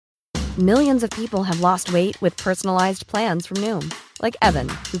Millions of people have lost weight with personalized plans from Noom. Like Evan,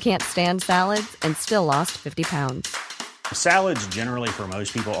 who can't stand salads and still lost 50 pounds. Salads generally for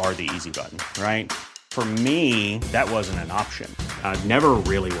most people are the easy button, right? For me, that wasn't an option. I never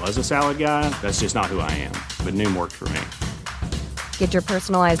really was a salad guy. That's just not who I am. But Noom worked for me. Get your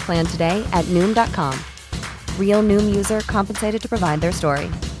personalized plan today at Noom.com. Real Noom user compensated to provide their story.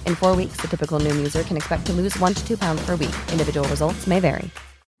 In 4 weeks, the typical Noom user can expect to lose 1 to 2 pounds per week. Individual results may vary.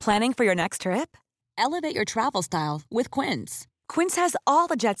 Planning for your next trip? Elevate your travel style with Quince. Quince has all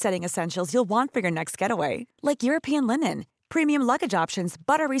the jet-setting essentials you'll want for your next getaway, like European linen, premium luggage options,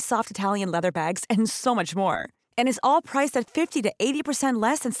 buttery soft Italian leather bags, and so much more. And is all priced at 50 to 80%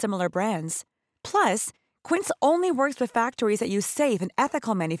 less than similar brands. Plus, Quince only works with factories that use safe and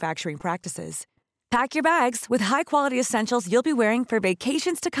ethical manufacturing practices. Pack your bags with high-quality essentials you'll be wearing for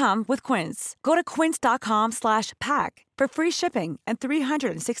vacations to come with Quince. Go to quince.com/pack for free shipping and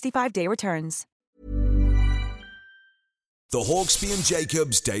 365-day returns. The Hawksby and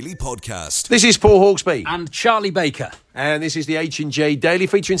Jacobs Daily Podcast. This is Paul Hawksby. And Charlie Baker. And this is the H&J Daily,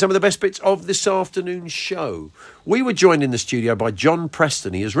 featuring some of the best bits of this afternoon's show. We were joined in the studio by John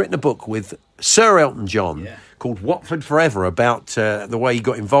Preston. He has written a book with Sir Elton John called Watford Forever, about the way he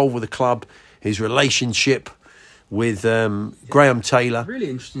got involved with the club, his relationship with Graham Taylor. Really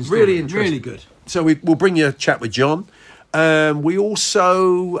interesting story. Really interesting. Really good. So we'll bring you a chat with John. We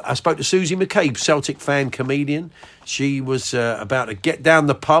also spoke to Susie McCabe, Celtic fan comedian. She was about to get down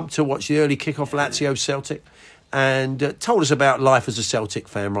the pub to watch the early kick-off Lazio Celtic, and told us about life as a Celtic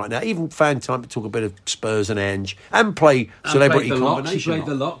fan right now. Even found time to talk a bit of Spurs and Ange and play celebrity combination. She played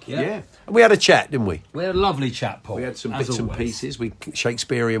the lock, yeah. And we had a chat, didn't we? We had a lovely chat, Paul. We had some bits and pieces with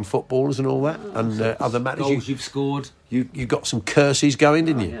Shakespearean footballers and all that, and other matters. Goals you've scored. You got some curses going,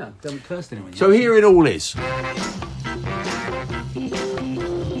 didn't you? Yeah, don't curse anyone. So here it all is.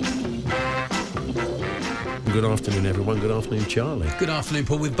 Good afternoon, everyone. Good afternoon, Charlie. Good afternoon,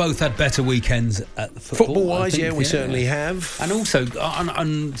 Paul. We've both had better weekends at the football. Football-wise, we certainly have. And also,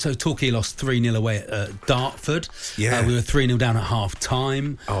 so Torquay lost 3-0 away at Dartford. Yeah. We were 3-0 down at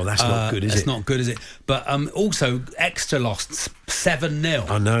half-time. Oh, that's not good, is it? That's not good, is it? But also, Exeter lost 7-0.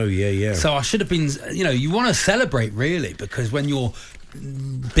 I know, yeah. So I should have been, you want to celebrate, really, because when you're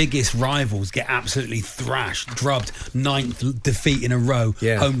biggest rivals get absolutely thrashed, drubbed, 9th defeat in a row,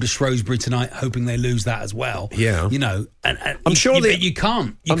 home to Shrewsbury tonight, hoping they lose that as well. Yeah, and I'm sure you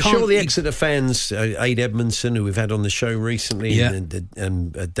can't. Sure the Exeter fans, Aid Edmondson, who we've had on the show recently,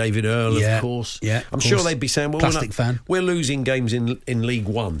 and David Earl, of course. Yeah, I'm sure they'd be saying, "Well, we're losing games in League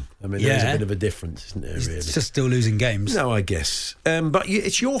One." I mean, there's a bit of a difference, isn't there? Really, it's just still losing games. No, I guess, but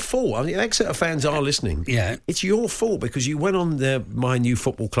it's your fault. I mean, Exeter fans are listening. Yeah, it's your fault because you went on My New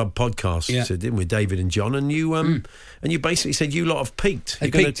Football Club podcast, didn't we, David and John, and you and you basically said you lot have peaked. You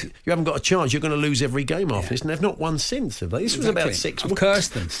haven't got a chance. You're going to lose every game after this, and they've not won since, have they? This was about 6 weeks. I've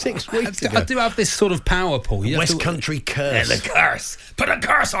cursed them. 6 weeks ago. I do have this sort of power, Paul. West Country curse. Yeah, the curse. Put a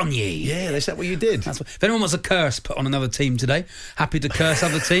curse on ye. Yeah, is that what you did? If anyone wants a curse put on another team today, happy to curse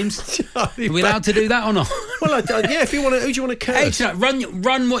other teams. Are we allowed to do that or not? Well, if you want to, who do you want to curse? Hey,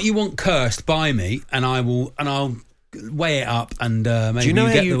 run what you want cursed by me, and I'll weigh it up, and maybe you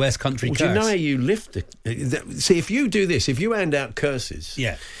get the West Country curse. Do you know how you lift it? See, if you do this, if you hand out curses,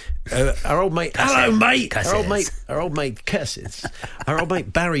 our old mate, hello mate, our old mate curses. Our old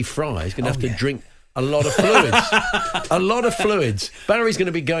mate Barry Fry is going to have to drink a lot of fluids. Barry's going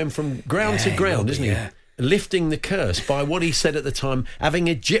to be going from ground to ground, isn't he? Lifting the curse by what he said at the time, having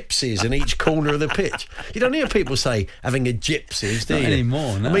a gypsies in each corner of the pitch. You don't hear people say having a gypsies, do you? Not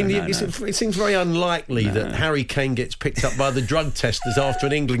anymore, no. I mean, it seems very unlikely that Harry Kane gets picked up by the drug testers after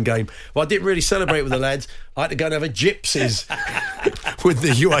an England game. Well, I didn't really celebrate with the lads. I had to go and have a gypsies with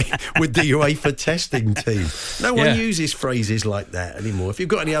the UEFA testing team. No one uses phrases like that anymore. If you've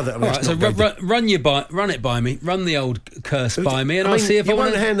got any other... run it by me. Run the old curse by me, and I'll see if I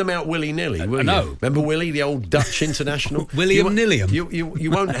want to... You won't hand them out willy-nilly, will you? No. Remember Willie, the old Dutch international? William Nilliam.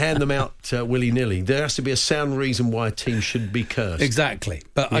 You won't hand them out willy-nilly. There has to be a sound reason why a team should be cursed. Exactly.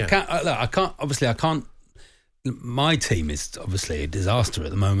 But I can't... My team is obviously a disaster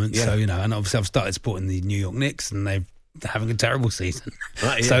at the moment, so and obviously I've started supporting the New York Knicks, and they're having a terrible season.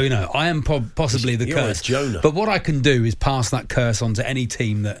 Right, So I am possibly the curse. Jonah. But what I can do is pass that curse on to any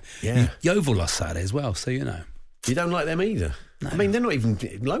team that Yeovil lost Saturday as well. So you don't like them either. No. I mean, they're not even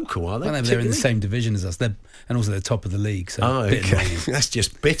local, are they? Well, they're in the same division as us. And also they're top of the league. So okay. That's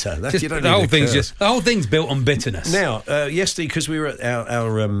just bitter. The whole thing's built on bitterness. Now, yesterday, because we were at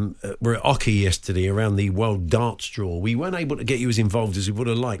we're at Ocky yesterday around the World Darts Draw, we weren't able to get you as involved as we would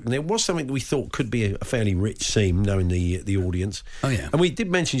have liked. And there was something that we thought could be a fairly rich seam, knowing the audience. Oh, yeah. And we did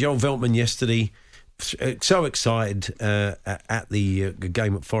mention Joel Veltman yesterday, so excited at the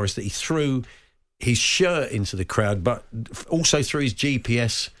game at Forest that he threw his shirt into the crowd, but also threw his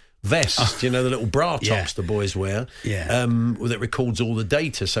GPS vest, the little bra tops the boys wear, that records all the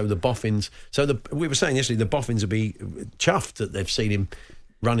data. So the boffins, we were saying yesterday, the boffins will be chuffed that they've seen him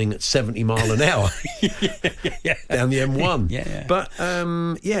running at 70 mile an hour down the M1. Yeah.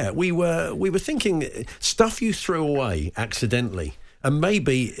 But we were thinking stuff you threw away accidentally. And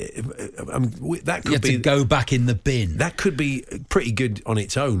maybe that could be to go back in the bin. That could be pretty good on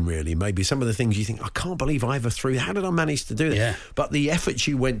its own, really. Maybe some of the things you think, I can't believe I ever threw. How did I manage to do that? Yeah. But the efforts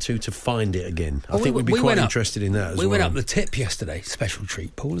you went to find it again, I think we'd be quite interested in that as well. We went up the tip yesterday. Special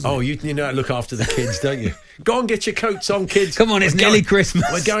treat, Paul. You know, look after the kids, don't you? Go on, get your coats on, kids. Come on, it's nearly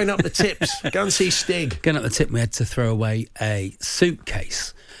Christmas. We're going up the tips. Go and see Stig. Going up the tip, we had to throw away a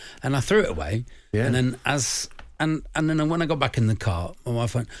suitcase, and I threw it away. Yeah. And then And then when I got back in the car, my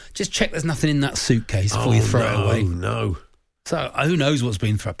wife went, just check there's nothing in that suitcase before you throw it away. Oh, no. So who knows what's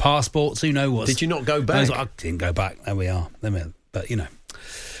been through? Passports, who knows what's... Did you not go back? I didn't go back. There we are. But,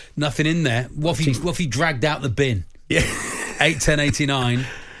 nothing in there. What if he dragged out the bin? Yeah. 81089.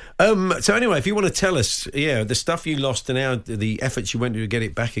 So anyway, if you want to tell us, the stuff you lost and the efforts you went to get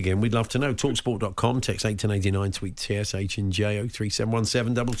it back again, we'd love to know. Talksport.com, text 81089, tweet TSH and J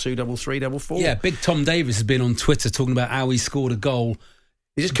 03717 223344. Yeah, Big Tom Davis has been on Twitter talking about how he scored a goal.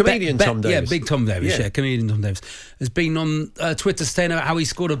 Is this comedian Tom Davis? Yeah, Big Tom Davis, comedian Tom Davis. Has been on Twitter saying about how he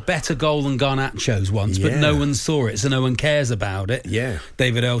scored a better goal than Garnacho's once, but no one saw it, so no one cares about it. Yeah.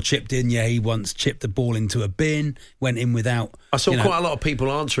 David Earl chipped in. Yeah, he once chipped the ball into a bin, went in without... I saw quite a lot of people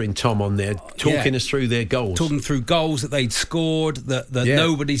answering Tom on there, talking us through their goals. Talking through goals that they'd scored that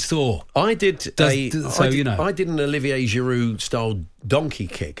nobody saw. I did I did an Olivier Giroud-style donkey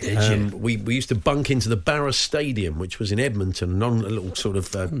kick. Did you? We used to bunk into the Barra Stadium, which was in Edmonton, on a little sort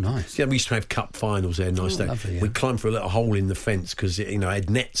of... nice. Yeah, we used to have cup finals there, nice day. Lovely, yeah. We climbed through a little hole in the fence because it had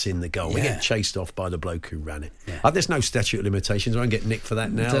nets in the goal. Yeah. We get chased off by the bloke who ran it. Yeah. There's no statute of limitations. I won't get nicked for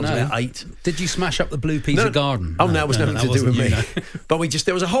that now. I was about 8. Did you smash up the Blue Peter Garden? Oh, no, it was nothing to do with me. But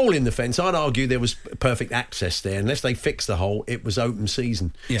there was a hole in the fence. I'd argue there was perfect access there. Unless they fixed the hole, it was open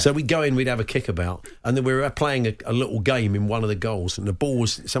season. Yeah. So we'd go in, we'd have a kickabout, and then we were playing a little game in one of the goals, and the ball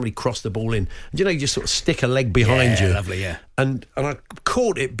was, somebody crossed the ball in. And you just sort of stick a leg behind you. Lovely, yeah. And I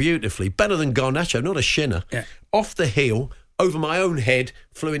caught it beautifully, better than Garnacho, not a shinner. Yeah. Off the heel, over my own head,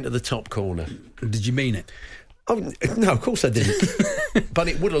 flew into the top corner. Did you mean it? Oh, no, of course I didn't. But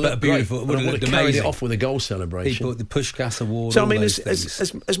it would have looked beautiful. I would have carried it off with a goal celebration. People, the Pushkas Award. So I mean,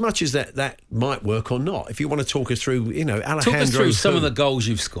 as much as that might work or not, if you want to talk us through, Alejandro, talk us through some of the goals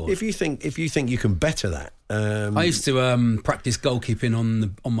you've scored. If you think you can better that. I used to practice goalkeeping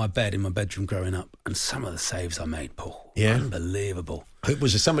on my bed in my bedroom growing up, and some of the saves I made, Paul, unbelievable.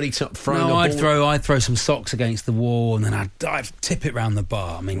 Was there somebody throwing? No, I'd throw some socks against the wall, and then I'd tip it round the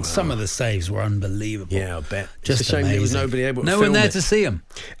bar. I mean, some of the saves were unbelievable. Yeah, I bet. Just it's a shame amazing. there was nobody able to no film one there it. to see them.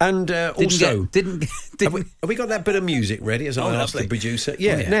 And also, didn't have we got that bit of music ready? As I asked the producer.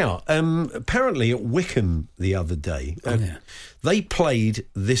 Yeah. Now, apparently at Wickham the other day, they played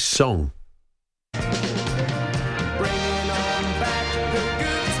this song.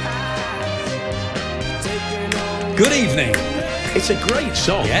 Good evening. It's a great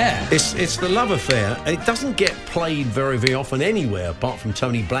song. Yeah. It's The Love Affair. It doesn't get played very, very often anywhere apart from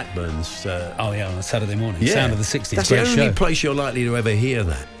Tony Blackburn's... on Saturday morning. Sound of the 60s. That's the only place you're likely to ever hear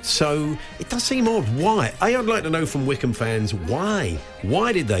that. So it does seem odd. Why? I'd like to know from Wickham fans why.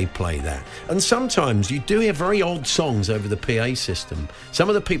 Why did they play that? And sometimes you do hear very odd songs over the PA system. Some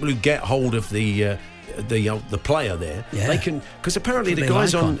of the people who get hold of the player there, they can, because apparently the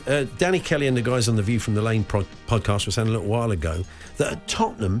guys on Danny Kelly and the guys on the View from the Lane podcast were saying a little while ago that at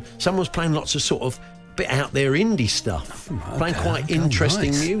Tottenham someone was playing lots of sort of bit out there indie stuff, playing quite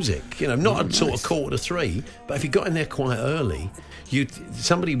interesting music, not at sort of 2:45, but if you got in there quite early,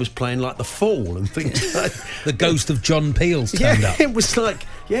 somebody was playing like The Fall and things like the ghost of John Peel turned up. It was like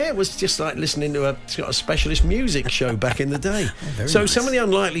Yeah, it was just like listening to a specialist music show back in the day. So nice. Some of the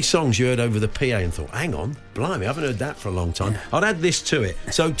unlikely songs you heard over the PA and thought, hang on, blimey, I haven't heard that for a long time. I'd add this to it.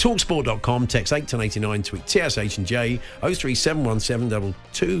 So talksport.com, text 81089, tweet TSH and J,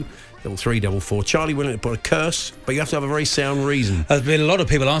 03717 334. Charlie willing to put a curse, but you have to have a very sound reason. There's been a lot of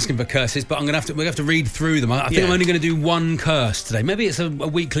people asking for curses, but we're going to have to read through them. I think I'm only going to do one curse today. Maybe it's a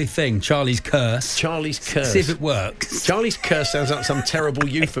weekly thing. Charlie's curse. See if it works. Charlie's curse sounds like some terrible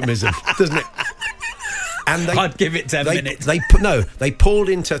euphemism, doesn't it? And I'd give it 10 minutes. They pulled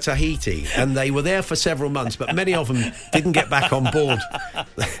into Tahiti and they were there for several months, but many of them didn't get back on board.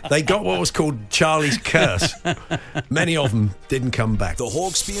 They got what was called Charlie's curse. Many of them didn't come back. The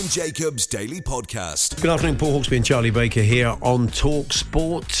Hawksbee and Jacobs Daily Podcast. Good afternoon, Paul Hawksbee and Charlie Baker here on Talk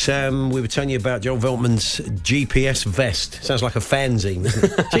Sport. We were telling you about Joel Veltman's GPS vest. Sounds like a fanzine, doesn't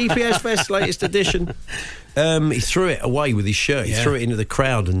it? GPS vest, latest edition. He threw it away with his shirt. He threw it into the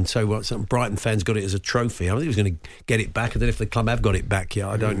crowd, and so some Brighton fans got it as a trophy. I think he was going to get it back. I don't know if the club have got it back yet.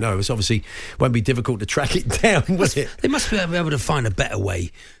 I don't know. It's obviously won't be difficult to track it down, will it? They must be able to find a better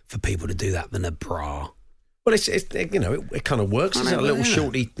way for people to do that than a bra. Well, it kind of works. It's a little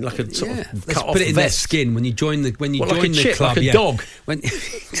shorty, like a sort of cut off put it in vest. their skin when you join the like the club, like a dog.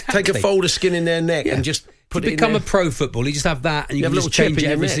 Exactly. Take a fold of skin in their neck and just put it in. Become a pro footballer. You just have that, and you can just change it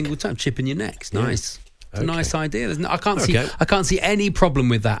every single time. Chip in your neck. It's nice. It's a nice idea. I can't see any problem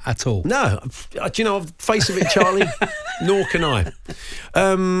with that at all. No, do you know, face of it, Charlie? Nor can I.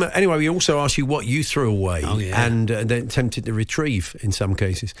 Anyway, we also asked you what you threw away and then attempted to retrieve in some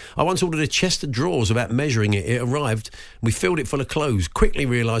cases. I once ordered a chest of drawers without measuring it. It arrived. We filled it full of clothes, quickly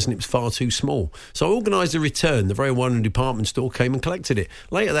realising it was far too small. So I organised a return. The very one in the department store came and collected it.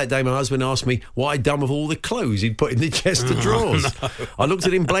 Later that day, my husband asked me what I'd done with all the clothes he'd put in the chest of drawers. No. I looked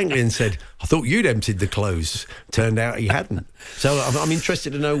at him blankly and said, I thought you'd emptied the clothes. Turned out he hadn't. So I'm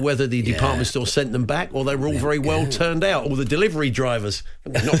interested to know whether the department store sent them back or they were all very well turned out. All the delivery drivers.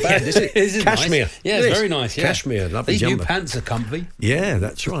 Not bad, is it? Cashmere. Nice. Yeah, it's very nice. Yeah. Cashmere, lovely These jumper. new pants are comfy. Yeah,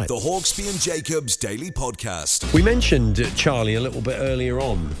 that's right. The Hawksbee and Jacobs Daily Podcast. We mentioned, Charlie, a little bit earlier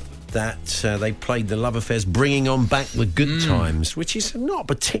on that they played the Love Affairs Bringing On Back the Good Times, which is not a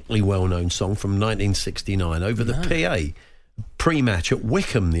particularly well-known song from 1969 over the PA pre-match at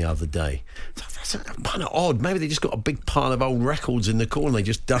Wickham the other day. That's kind of odd. Maybe they just got a big pile of old records in the corner and they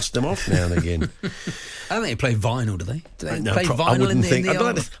just dust them off now and again. I don't think they play vinyl, do they? Do they play vinyl in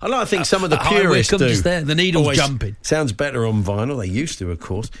the I'd like to think some of the purists do. There, the needle's jumping. Sounds better on vinyl. They used to, of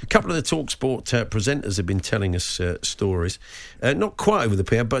course. A couple of the TalkSport presenters have been telling us stories. Not quite over the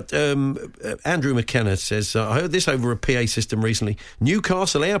PA, but Andrew McKenna says, I heard this over a PA system recently.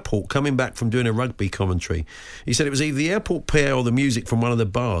 Newcastle Airport coming back from doing a rugby commentary. He said it was either the airport PA or the music from one of the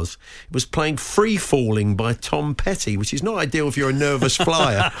bars. It was playing Free Falling by Tom Petty, which is not ideal if you're a nervous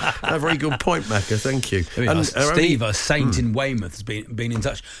flyer. A very good point, Macca. Thank you. And Steve, a saint in Weymouth, has been in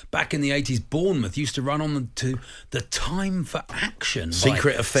touch. Back in the 80s, Bournemouth used to run on to the Time for Action.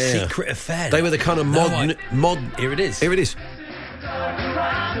 Secret Affair. Secret Affair. They were the kind of mod. Here it is. Here it is.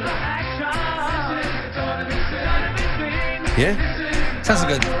 Yeah. Sounds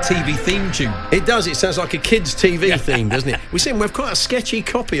like a TV theme tune. It does. It sounds like a kid's TV theme, doesn't it? We've quite a sketchy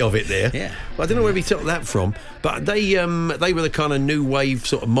copy of it there. Yeah. Well, I don't know where we took that from, but they were the kind of new wave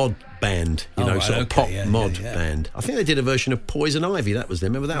sort of mod band, pop mod band. I think they did a version of Poison Ivy. That was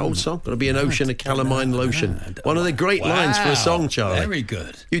them. Remember that old song? Got to be an ocean of calamine lotion. One of the great lines for a song, Charlie. Very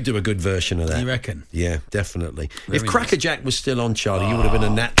good. You'd do a good version of that. You reckon? Yeah, definitely. If Crackerjack was still on, Charlie, you would have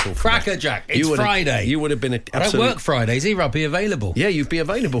been a natural. Crackerjack. It's Friday. You would have been I don't work Fridays either. I'll be available. Yeah, you'd be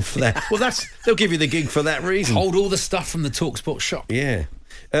available for that. Well, they'll give you the gig for that reason. Hold all the stuff from the TalkSport shop. Yeah.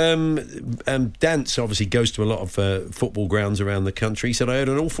 Dance obviously goes to a lot of football grounds around the country. He said, I heard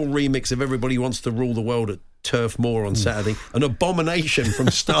an awful remix of Everybody Wants to Rule the World at Turf Moor on Saturday. An abomination from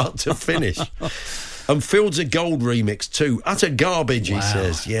start to finish. And Fields of Gold remix too. Utter garbage, he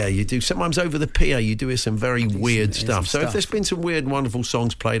says. Yeah, you do. Sometimes over the PA, you do some very weird stuff. So if there's been some weird, wonderful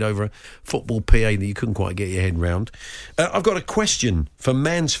songs played over a football PA that you couldn't quite get your head round. I've got a question for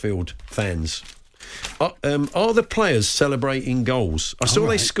Mansfield fans. Are the players celebrating goals? I saw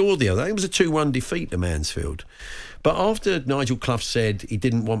they scored the other. I think it was a 2-1 defeat to Mansfield. But after Nigel Clough said he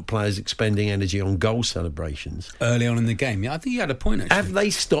didn't want players expending energy on goal celebrations early on in the game, I think he had a point. Actually, have they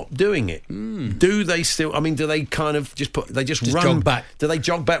stopped doing it? Do they still? I mean, do they kind of just run jog back? Do they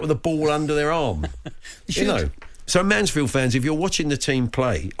jog back with a ball under their arm? You know. So, Mansfield fans, if you're watching the team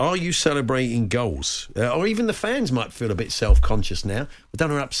play, are you celebrating goals? Or even the fans might feel a bit self-conscious now. We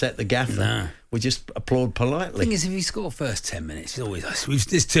don't want to upset the gaffer. No. We just applaud politely. The thing is, if you score first 10 minutes, it's always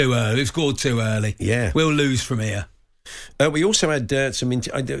it's too early. We've scored too early. Yeah. We'll lose from here. We also had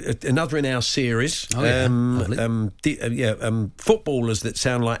another in our series. Oh, yeah. Footballers that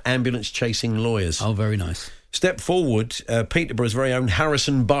sound like ambulance chasing lawyers. Oh, very nice. Step forward, Peterborough's very own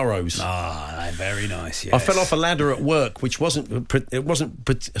Harrison Burrows. Very nice. Yes. I fell off a ladder at work, which wasn't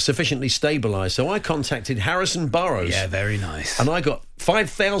sufficiently stabilised, so I contacted Harrison Burrows. Yeah, very nice. And I got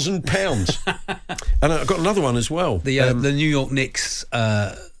 £5,000, and I got another one as well. The New York Knicks.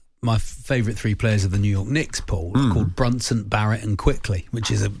 My favourite three players of the New York Knicks, Paul, are called Brunson, Barrett and Quickly, which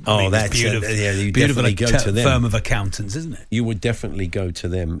is a beautiful firm of accountants, isn't it? You would definitely go to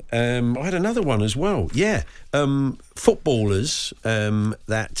them. I had another one as well. Yeah. Footballers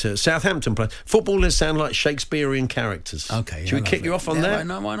that Southampton play. Footballers sound like Shakespearean characters. Okay. Should we kick you off on that?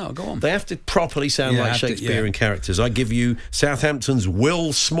 No, why not? Go on. They have to properly sound like Shakespearean characters. I give you Southampton's Will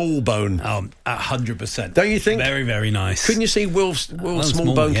Smallbone. 100%. Don't you think? Very, very nice. Couldn't you see Will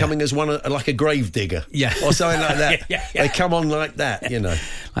Smallbone coming as one like a grave digger? Yeah. Or something like that. Yeah. They come on like that, you know.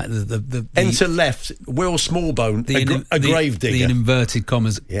 Like the enter left, Will Smallbone, a grave digger. The inverted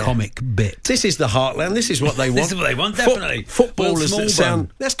commas comic bit. This is the heartland. This is what they want. This is what they want, definitely. Footballers that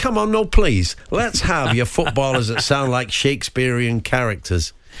sound... Let's come on, no, please. Let's have your footballers that sound like Shakespearean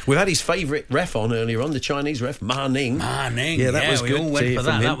characters. We've had his favourite ref on earlier on, the Chinese ref, Ma Ning. Yeah, that was good. We all went for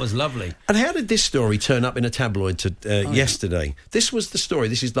that. That was lovely. And how did this story turn up in a tabloid yesterday? This was the story.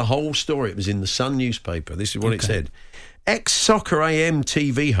 This is the whole story. It was in the Sun newspaper. This is what it said. Ex-Soccer AM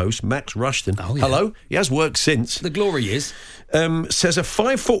TV host Max Rushton, hello, he has worked since. The glory is. Says a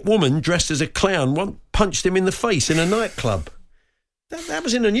 5-foot woman dressed as a clown once punched him in the face in a nightclub. That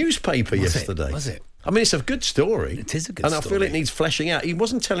was in a newspaper yesterday. Was it? I mean, it's a good story. It is a good story. And I feel it needs fleshing out. He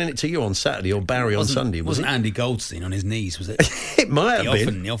wasn't telling it to you on Saturday or Barry on Sunday, was it? Wasn't Andy Goldstein on his knees, was it? It might have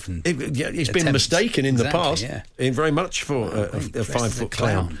been. He's been mistaken in the past. Yeah. Very much for a 5-foot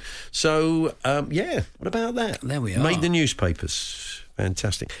clown. So, what about that? There we are. Made the newspapers.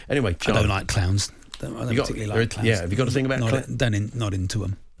 Fantastic. Anyway, Charlie. I don't like clowns. I don't particularly like clowns. Yeah, have you got to think about clowns? Not into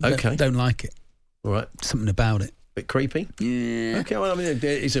them. Okay. Don't like it. All right. Something about it. Bit creepy? Yeah. Okay, well, I mean,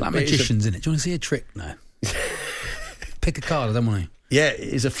 it's like magicians, in it. Do you want to see a trick? No. Pick a card, I don't want to. Yeah,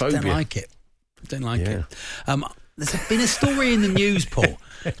 it's a phobia. Don't like it. There's been a story in the news, Paul.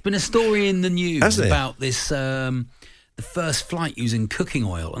 There's been a story in the news about this, the first flight using cooking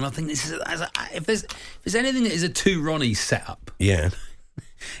oil. And I think this is, if there's anything that is a two Ronnies setup, it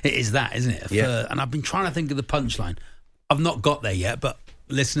is that, isn't it? And I've been trying to think of the punchline. I've not got there yet, but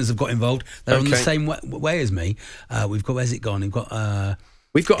listeners have got involved. They're on the same way as me. We've got, where's it gone?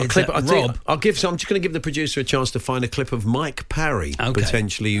 We've got a clip. I'm just going to give the producer a chance to find a clip of Mike Parry,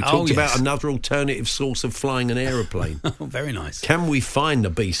 potentially, who talked about another alternative source of flying an aeroplane. Very nice. Can we find a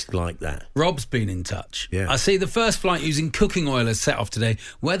beast like that? Rob's been in touch. Yeah. I see the first flight using cooking oil has set off today.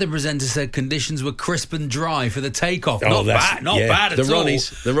 Weather presenter said conditions were crisp and dry for the takeoff. Not bad at all.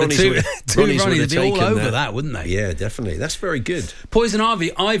 The Ronnies would be all over that, wouldn't they? Yeah, definitely. That's very good. Poison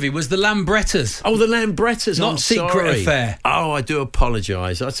Ivy was the Lambrettas. Oh, the Lambrettas. Not Secret Affair. Oh, I do apologise.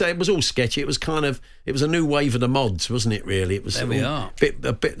 I'd say it was all sketchy. It was a new wave of the mods, wasn't it, really? It was there we are.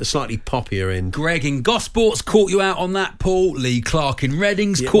 A bit the slightly poppier end. Greg in Gosport's caught you out on that, Paul. Lee Clark in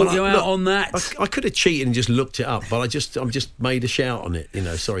Reading's caught you out on that. I could have cheated and just looked it up, but I'm just made a shout on it.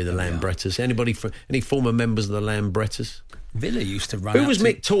 Sorry, the Lambrettas. Any former members of the Lambrettas? Villa used to run. Who was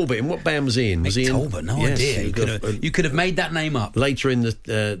Mick Talbot? In what band was he in? Mick Talbot? No idea. You could have made that name up. Later in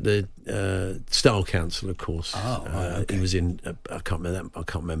the Style Council, of course. Okay. He was in. I can't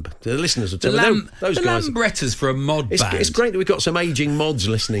remember. The listeners will tell me. Those guys. Lambrettas for a mod band. It's great that we've got some ageing mods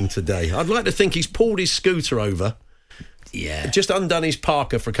listening today. I'd like to think he's pulled his scooter over. Yeah. Just undone his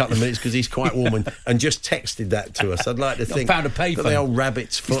parka for a couple of minutes because he's quite warm and just texted that to us. I'd like to think. Found a payphone. The old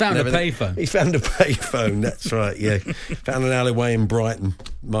rabbit's foot. He found a payphone. He found a payphone, that's right, yeah. Found an alleyway in Brighton.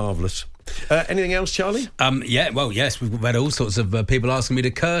 Marvellous. Anything else, Charlie? Yes, we've had all sorts of people asking me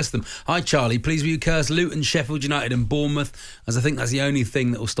to curse them. Hi, Charlie, please will you curse Luton, Sheffield United and Bournemouth, as I think that's the only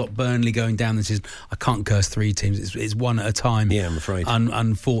thing that will stop Burnley going down this season. I can't curse three teams. It's one at a time. Yeah, I'm afraid.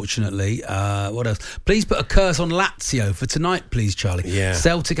 Unfortunately. What else? Please put a curse on Lazio for tonight, please, Charlie. Yeah.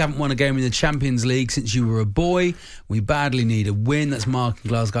 Celtic haven't won a game in the Champions League since you were a boy. We badly need a win. That's Mark in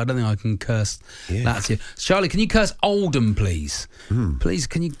Glasgow. I don't think I can curse Lazio. Charlie, can you curse Oldham, please? Please,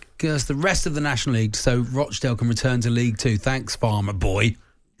 can you curse the rest of the National League so Rochdale can return to League 2? Thanks, Farmer Boy.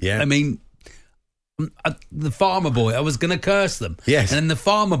 Yeah. I mean, the Farmer Boy, I was going to curse them. Yes. And then the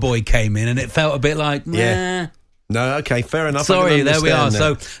Farmer Boy came in and it felt a bit like, meh. Yeah. No, okay, fair enough. Sorry, there we are.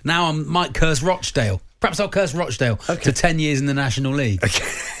 So now I might curse Rochdale. Perhaps I'll curse Rochdale to 10 years in the National League.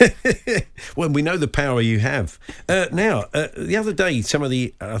 Okay. Well, we know the power you have. The other day, some of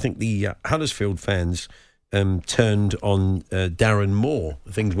the Huddersfield fans turned on Darren Moore.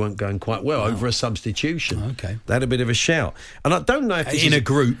 Things weren't going quite well over a substitution. Okay. They had a bit of a shout. And I don't know if this in a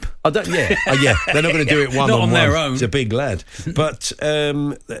group. I don't. Yeah, yeah. They're not going to do it one on their own. He's a big lad. But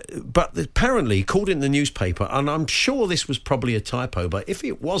apparently, he called in the newspaper, and I'm sure this was probably a typo. But if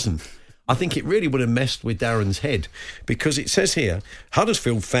it wasn't, I think it really would have messed with Darren's head, because it says here,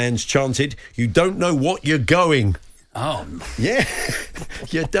 Huddersfield fans chanted, "You don't know what you're going." Oh. Yeah.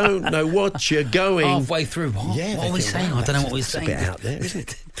 You don't know what you're going. Halfway through. What? Yeah, what are we saying? I don't know what we're saying. It's a bit out there, isn't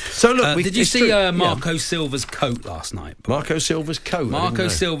it? So look, did you see Marco Silva's coat last night? Marco Silva's coat? Marco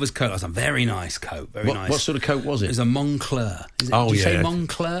Silva's coat last night. Very nice coat. Very nice. What sort of coat was it? It was a Moncler. Did you say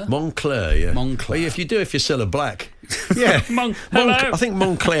Moncler? Moncler, yeah. Moncler. Well, if you're still a black. Yeah. Hello. I think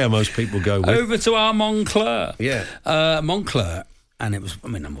Moncler most people go with. Over to our Moncler. Yeah. Moncler. And it was,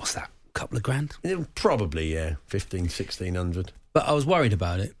 what's that? Couple of grand? Probably, yeah. 1,600. But I was worried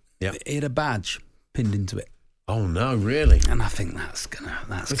about it. Yeah. It had a badge pinned into it. Oh no, really? And I think that's gonna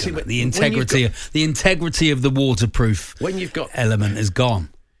the integrity of the waterproof element is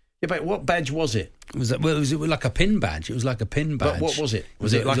gone. Yeah, but what badge was it? It was like a pin badge. It was like a pin badge. But what was it?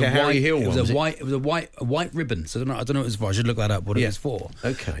 Was it like a Harry Hill one? It was a white ribbon. So I don't know what it was for. I should look that up. What it was for?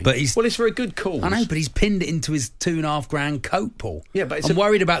 Okay. But it's for a good cause. I know, but he's pinned it into his $2.5 grand coat, Paul. Yeah, but I'm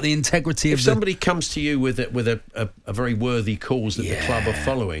worried about the integrity of. If somebody comes to you with a very worthy cause that the club are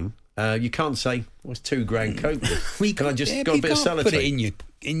following, you can't say, "Well, it's $2 grand coat." Can I just got a bit of sellotape? Put it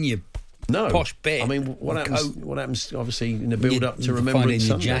in your posh bit. I mean, what happens? Obviously, in the build-up to Remembrance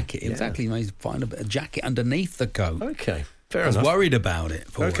Sunday. Your jacket, exactly. You may find a jacket underneath the coat. Okay, fair enough. I was worried about it.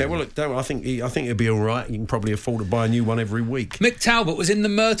 Okay, well, look, I think it'll be all right. You can probably afford to buy a new one every week. Mick Talbot was in the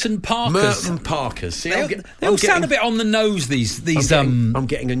Merton Parkers. See, they all sound a bit on the nose. These. I'm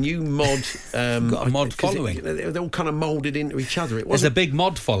getting a new mod. Got a mod following. They're all kind of moulded into each other. There's a big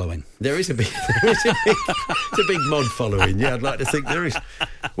mod following. There is a big. It's a big mod following. Yeah, I'd like to think there is.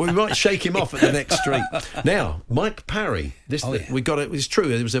 Well, we might shake him off at the next street. Now, Mike Parry. We got it. It's true.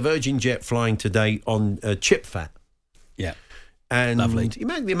 There was a Virgin jet flying today on chip fat. Yeah. And lovely. You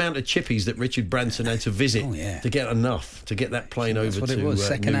imagine the amount of chippies that Richard Branson had to visit to get enough to get that plane over to New York.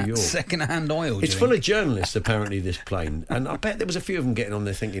 Second-hand oil. It's full of journalists, apparently, this plane. And I bet there was a few of them getting on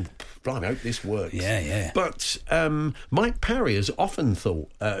there thinking, blimey, I hope this works. Yeah. But Mike Parry has often thought,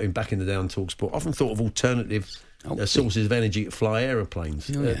 back in the day on TalkSport, often thought of alternative sources of energy to fly aeroplanes.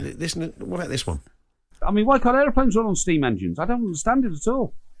 What about this one? I mean, why can't aeroplanes run on steam engines? I don't understand it at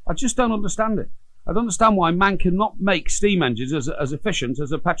all. I just don't understand it. I don't understand why man cannot make steam engines as efficient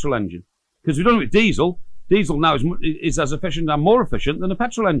as a petrol engine. Because we've done it with diesel. Diesel now is as efficient and more efficient than a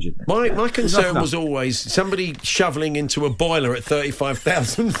petrol engine. My concern was always somebody shoveling into a boiler at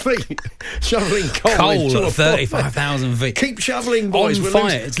 35,000 feet. Shoveling coal at 35,000 feet. Keep shoveling, boys. On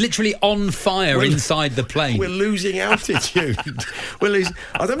fire. It's literally on fire inside the plane. We're losing altitude.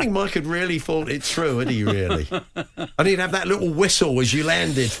 I don't think Mike had really thought it through, had he, really? And he'd have that little whistle as you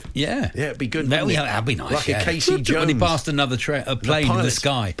landed. Yeah. Yeah, it'd be good. That'd be nice. Like a Casey Jones. When he passed another plane in the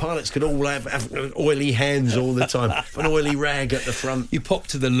sky. Pilots could all have oily hands all the time, an oily rag at the front. You pop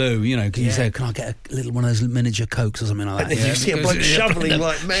to the loo, can you say, "Can I get a little one of those miniature Cokes or something like that?" And then you see a bloke shoveling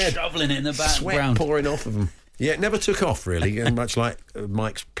like mad, shoveling it in the background, sweat pouring off of them. Yeah, it never took off really, much like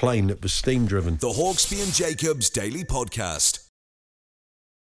Mike's plane that was steam driven. The Hawksbee and Jacobs Daily Podcast.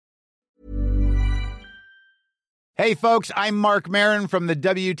 Hey folks, I'm Mark Maron from the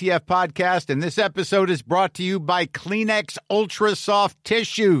WTF Podcast, and this episode is brought to you by Kleenex Ultra Soft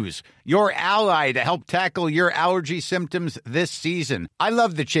Tissues, your ally to help tackle your allergy symptoms this season. I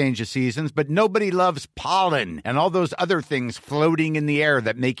love the change of seasons, but nobody loves pollen and all those other things floating in the air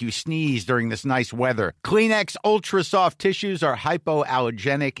that make you sneeze during this nice weather. Kleenex Ultra Soft Tissues are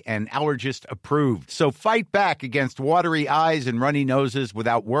hypoallergenic and allergist approved, so fight back against watery eyes and runny noses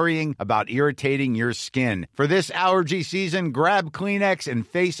without worrying about irritating your skin. For this allergy season, grab Kleenex and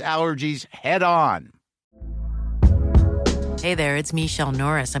face allergies head on. Hey there, it's Michelle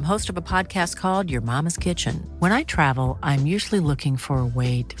Norris. I'm host of a podcast called Your Mama's Kitchen. When I travel, I'm usually looking for a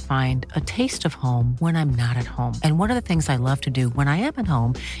way to find a taste of home when I'm not at home. And one of the things I love to do when I am at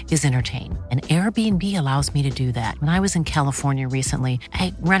home is entertain. And Airbnb allows me to do that. When I was in California recently,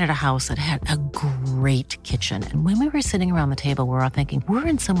 I rented a house that had a great kitchen. And when we were sitting around the table, we were all thinking, we're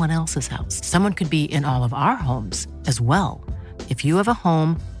in someone else's house. Someone could be in all of our homes as well. If you have a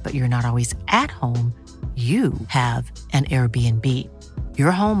home, but you're not always at home, you have an Airbnb.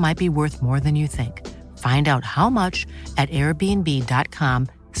 Your home might be worth more than you think. Find out how much at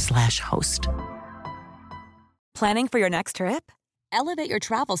airbnb.com/host. Planning for your next trip? Elevate your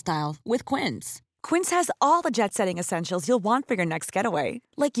travel style with Quince. Quince has all the jet-setting essentials you'll want for your next getaway,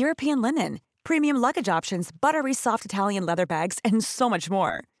 like European linen, premium luggage options, buttery soft Italian leather bags, and so much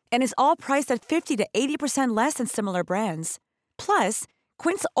more. And is all priced at 50 to 80% less than similar brands. Plus,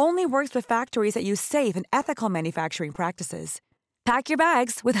 Quince only works with factories that use safe and ethical manufacturing practices. Pack your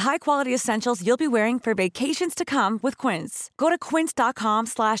bags with high-quality essentials you'll be wearing for vacations to come with Quince. Go to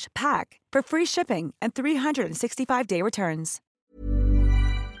quince.com/pack for free shipping and 365-day returns.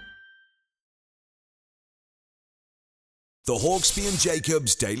 The Hawksby and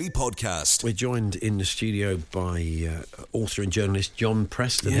Jacobs Daily Podcast. We're joined in the studio by author and journalist John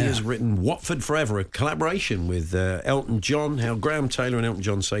Preston. Yeah. He has written Watford Forever, a collaboration with Elton John, how Graham Taylor and Elton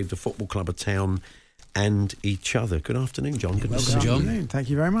John saved the football club, a town, and each other. Good afternoon, John. Good Welcome, John.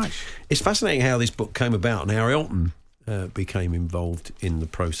 Thank you very much. It's fascinating how this book came about and how Elton became involved in the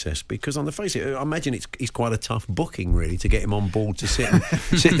process, because on the face of it, I imagine it's quite a tough booking, really, to get him on board to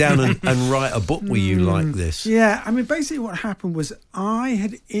sit down and write a book with you like this. Yeah, I mean, basically what happened was I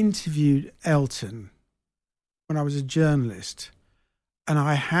had interviewed Elton when I was a journalist, and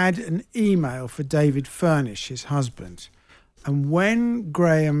I had an email for David Furnish, his husband. And when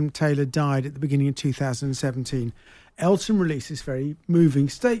Graham Taylor died at the beginning of 2017, Elton released this very moving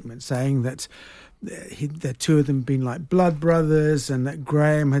statement saying that the two of them had been like blood brothers, and that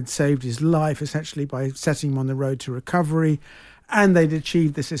Graham had saved his life essentially by setting him on the road to recovery, and they'd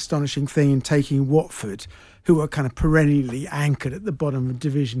achieved this astonishing thing in taking Watford, who were kind of perennially anchored at the bottom of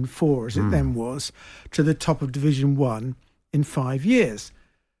Division 4 as it then was, to the top of Division 1 in 5 years.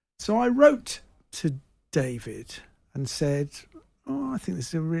 So I wrote to David and said, I think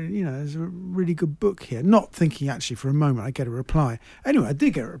this is there's a really good book here. Not thinking actually for a moment I'd get a reply. Anyway, I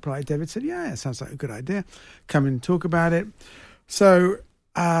did get a reply. David said, yeah, it sounds like a good idea. Come in and talk about it. So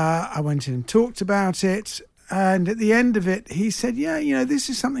I went in and talked about it. And at the end of it, he said, yeah, this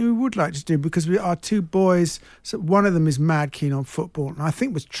is something we would like to do, because our two boys, so one of them is mad keen on football, and I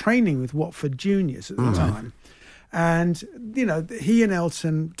think was training with Watford Juniors at the time. And, he and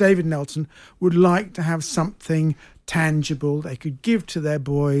Elton, David and Elton, would like to have something tangible they could give to their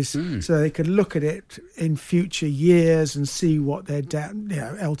boys so they could look at it in future years and see what their dad,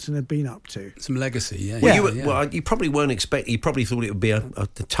 Elton had been up to. Some legacy, yeah. Well, you probably weren't expecting, you probably thought it would be a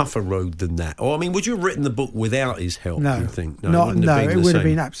tougher road than that. Or, I mean, would you have written the book without his help, no, you think? It would have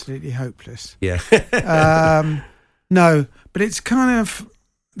been absolutely hopeless. Yeah. No, but it's kind of,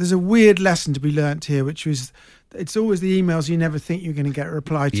 there's a weird lesson to be learnt here, which was, it's always the emails you never think you're going to get a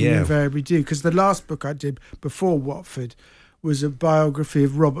reply to, you invariably do. Because the last book I did before Watford was a biography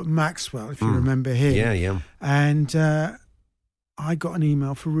of Robert Maxwell, if you remember him. Yeah. And I got an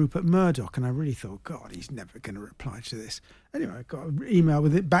email for Rupert Murdoch, and I really thought, God, he's never going to reply to this. Anyway, I got an email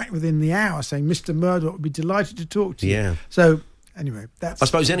with it back within the hour saying Mr. Murdoch would be delighted to talk to you. Yeah. So anyway, that's... I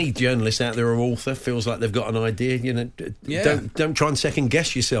suppose any journalist out there or author feels like they've got an idea. Don't try and second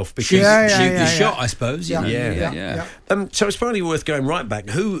guess yourself, because shoot your shot, I suppose. Yeah. So it's probably worth going right back.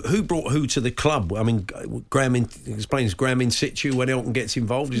 Who brought who to the club? I mean, Graham explains Graham in situ when Elton gets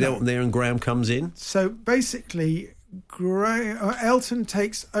involved. Is Elton there and Graham comes in? So basically, Elton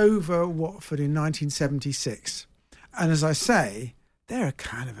takes over Watford in 1976, and as I say, they're a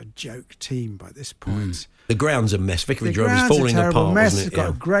kind of a joke team by this point. The ground's a mess. Vicarage Road is falling apart, mess. Wasn't it? It's got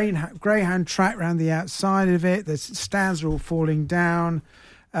a greyhound track around the outside of it. The stands are all falling down.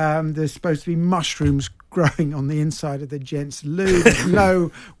 There's supposed to be mushrooms growing on the inside of the gents' loo. There's no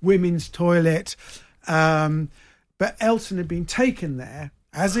women's toilet. But Elton had been taken there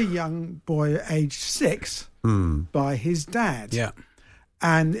as a young boy at age 6 by his dad. Yeah.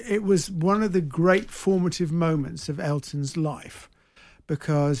 And it was one of the great formative moments of Elton's life,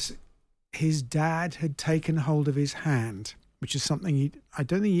 because his dad had taken hold of his hand, which is something I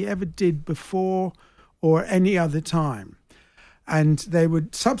don't think he ever did before or any other time. And they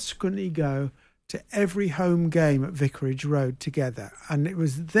would subsequently go to every home game at Vicarage Road together. And it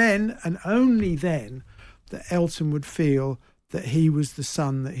was then, and only then, that Elton would feel that he was the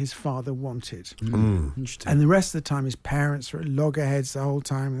son that his father wanted. And the rest of the time, his parents were at loggerheads the whole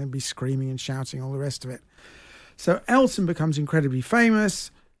time, and they'd be screaming and shouting, all the rest of it. So Elton becomes incredibly famous.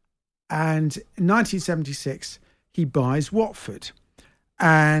 And in 1976, he buys Watford,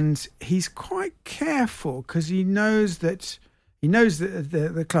 and he's quite careful because he knows that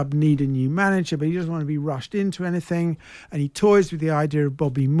the club need a new manager, but he doesn't want to be rushed into anything. And he toys with the idea of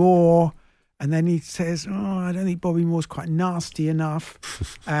Bobby Moore, and then he says, I don't think Bobby Moore's quite nasty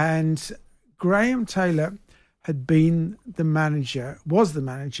enough. And Graham Taylor had been was the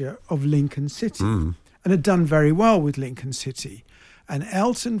manager of Lincoln City, and had done very well with Lincoln City. And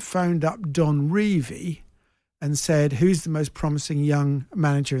Elton phoned up Don Revie and said, who's the most promising young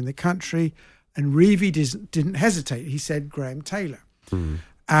manager in the country? And Revie didn't hesitate. He said Graham Taylor.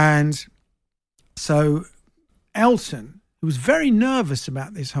 And So Elton, who was very nervous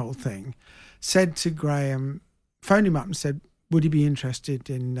about this whole thing, said to Graham, phoned him up and said, would he be interested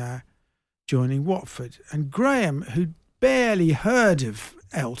in joining Watford? And Graham, who'd barely heard of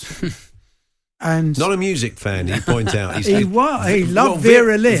Elton, and not a music fan, he'd point out. He loved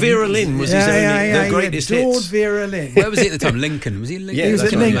Vera Lynn. Vera Lynn was his only, the greatest hits. He adored Vera Lynn. Where was he at the time? Lincoln. Was he in Lincoln? Yeah, he was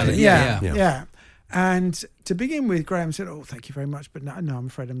at Lincoln, yeah. Yeah. And to begin with, Graham said, oh, thank you very much, but no, I'm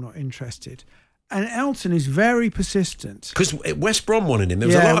afraid I'm not interested. And Elton is very persistent. Because West Brom wanted him. There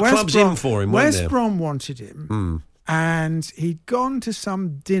was a lot of clubs in for him, West Brom wanted him. And he'd gone to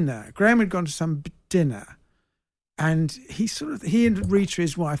some dinner. Graham had gone to some dinner. And he and Rita,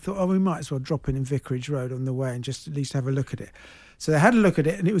 his wife, thought, we might as well drop in Vicarage Road on the way and just at least have a look at it. So they had a look at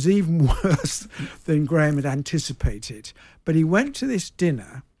it, and it was even worse than Graham had anticipated. But he went to this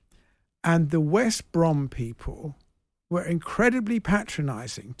dinner, and the West Brom people were incredibly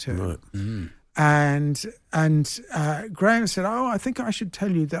patronising to him. Right. And Graham said, I think I should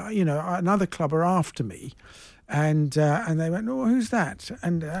tell you that, another club are after me. And they went, oh, who's that?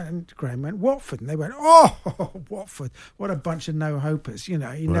 And Graham went, Watford. And they went, oh, Watford. What a bunch of no-hopers. You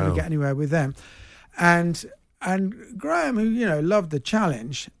never get anywhere with them. And Graham, who, loved the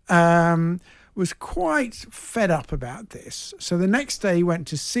challenge, was quite fed up about this. So the next day he went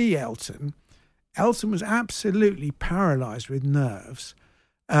to see Elton. Elton was absolutely paralysed with nerves.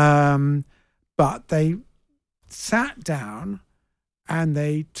 But they sat down and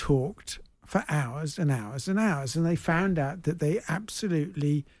they talked for hours and hours and hours, and they found out that they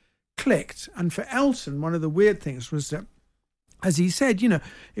absolutely clicked. And for Elton, one of the weird things was that, as he said,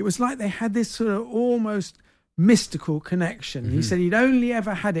 it was like they had this sort of almost mystical connection. Mm-hmm. He said he'd only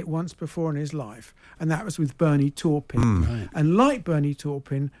ever had it once before in his life, and that was with Bernie Taupin. Right. And like Bernie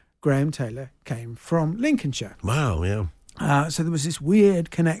Taupin, Graham Taylor came from Lincolnshire. Wow, yeah. So there was this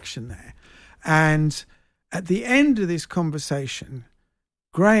weird connection there. And at the end of this conversation,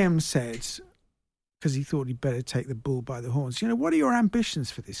 Graham said, because he thought he'd better take the bull by the horns, what are your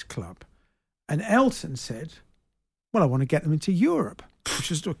ambitions for this club? And Elton said, well, I want to get them into Europe,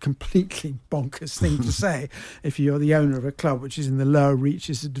 which is a completely bonkers thing to say if you're the owner of a club which is in the lower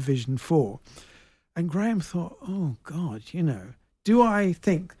reaches of Division 4. And Graham thought, oh, God,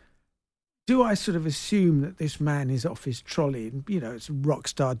 do I sort of assume that this man is off his trolley and, it's rock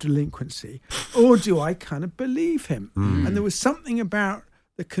star delinquency, or do I kind of believe him? And there was something about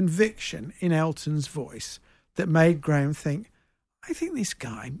the conviction in Elton's voice that made Graham think, I think this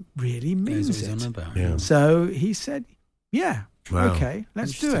guy really means it. Yeah. So he said, okay,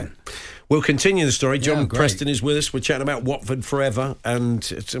 let's do it. We'll continue the story. John Preston is with us. We're chatting about Watford forever, and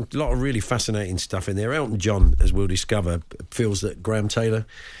it's a lot of really fascinating stuff in there. Elton John, as we'll discover, feels that Graham Taylor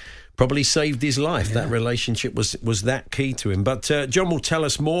probably saved his life. Yeah. That relationship was that key to him. But John will tell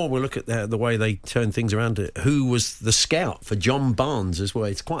us more. We'll look at the way they turn things around. Who was the scout for John Barnes as well?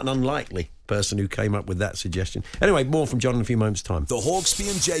 It's quite an unlikely person who came up with that suggestion. Anyway, more from John in a few moments' time. The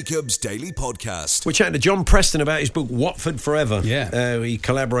Hawksbee and Jacobs Daily Podcast. We're chatting to John Preston about his book Watford Forever. Yeah. He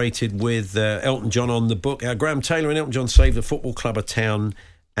collaborated with Elton John on the book. Graham Taylor and Elton John saved the football club, a town,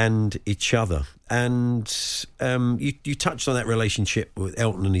 and each other. And you touched on that relationship with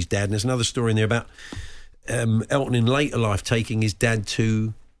Elton and his dad. And there's another story in there about Elton in later life taking his dad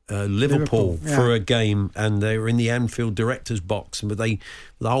to Liverpool for a game, and they were in the Anfield director's box. But the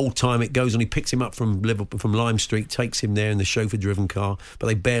whole time it goes on, he picks him up from Liverpool, from Lime Street, takes him there in the chauffeur-driven car, but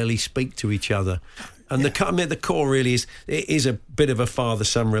they barely speak to each other. And the core really is a bit of a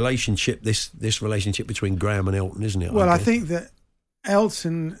father-son relationship. This relationship between Graham and Elton, isn't it? Well, I think that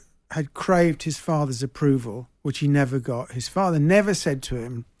Elton had craved his father's approval, which he never got. His father never said to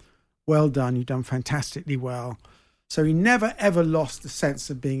him, well done, you've done fantastically well. So he never, ever lost the sense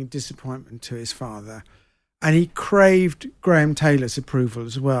of being a disappointment to his father. And he craved Graham Taylor's approval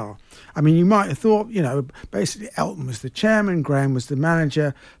as well. I mean, you might have thought, basically Elton was the chairman, Graham was the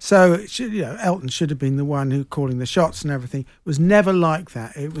manager. So, Elton should have been the one who calling the shots and everything. It was never like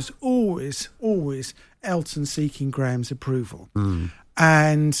that. It was always Elton seeking Graham's approval.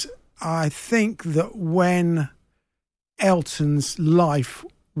 And I think that when Elton's life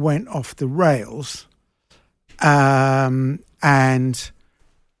went off the rails, and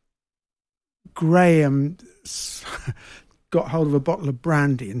Graham got hold of a bottle of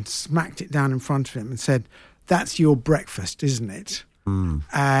brandy and smacked it down in front of him and said, "That's your breakfast, isn't it?"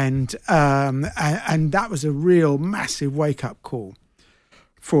 And that was a real massive wake-up call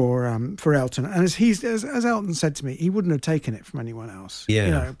for Elton. And as Elton said to me, he wouldn't have taken it from anyone else.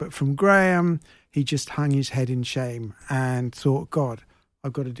 Yeah. But from Graham, he just hung his head in shame and thought, God,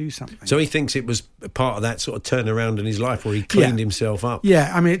 I've got to do something. So he thinks it was part of that sort of turnaround in his life where he cleaned himself up.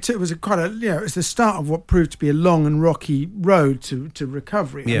 Yeah, I mean, it was it was the start of what proved to be a long and rocky road to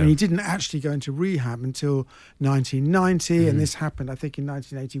recovery. Yeah. I mean, he didn't actually go into rehab until 1990, and this happened, I think, in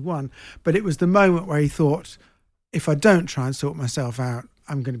 1981. But it was the moment where he thought, if I don't try and sort myself out,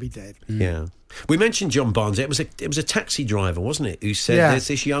 I'm going to be dead. Yeah. We mentioned John Barnes. It was a taxi driver, wasn't it, who said there's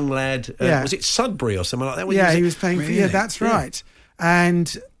this young lad, was it Sudbury or something like that? He was playing for... Yeah, that's right.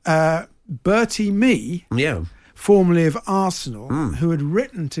 And Bertie Mee, formerly of Arsenal, who had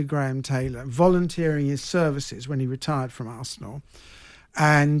written to Graham Taylor, volunteering his services when he retired from Arsenal.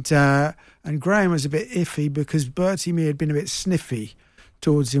 And Graham was a bit iffy because Bertie Mee had been a bit sniffy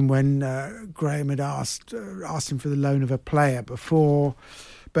towards him when Graham had asked him for the loan of a player before.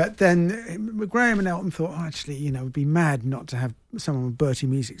 But then Graham and Elton thought, actually, it would be mad not to have someone with Bertie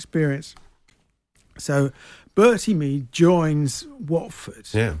Mee's experience. So Bertie Mee joins Watford.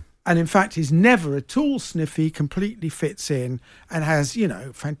 Yeah. And in fact, he's never at all sniffy, completely fits in and has,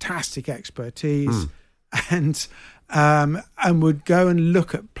 fantastic expertise and would go and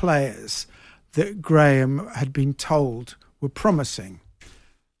look at players that Graham had been told were promising.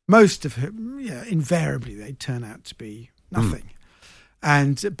 Most of whom, invariably, they'd turn out to be nothing.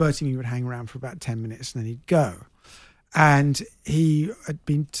 And Bertie Mee would hang around for about 10 minutes and then he'd go. And he had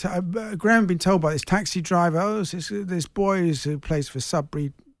been Graham had been told by this taxi driver, this boy who plays for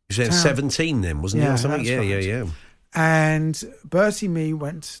Sudbury. He was 17 then, wasn't he? Or something? Yeah. And Bertie Mee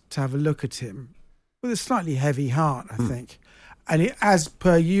went to have a look at him with a slightly heavy heart, I think. And as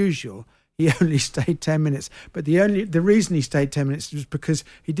per usual, he only stayed 10 minutes. But the reason he stayed 10 minutes was because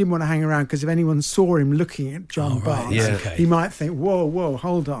he didn't want to hang around, because if anyone saw him looking at John Barnes, he might think, whoa,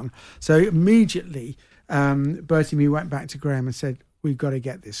 hold on. So immediately... Bertie Mee went back to Graham and said, "We've got to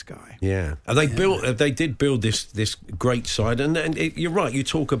get this guy." Yeah, and they did build this great side, and you're right. You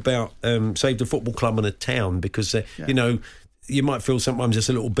talk about saved a football club and a town because you might feel sometimes there's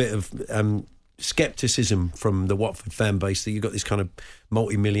a little bit of scepticism from the Watford fan base that you've got this kind of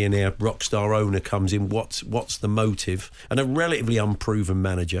multi-millionaire rock star owner comes in. What's the motive? And a relatively unproven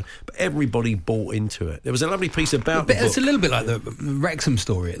manager, but everybody bought into it. There was a lovely piece about the book. It's a little bit like the Wrexham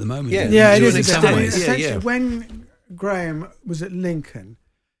story at the moment. Yeah, it is. Essentially, when Graham was at Lincoln,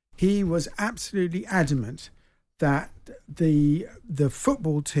 he was absolutely adamant that the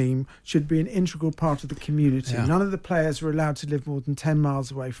football team should be an integral part of the community. Yeah. None of the players were allowed to live more than 10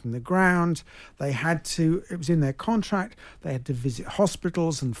 miles away from the ground. They had to, it was in their contract, they had to visit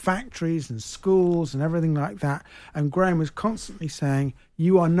hospitals and factories and schools and everything like that. And Graham was constantly saying,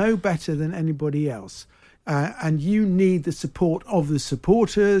 you are no better than anybody else. And you need the support of the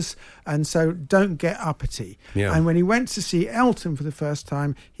supporters, and so don't get uppity. Yeah. And when he went to see Elton for the first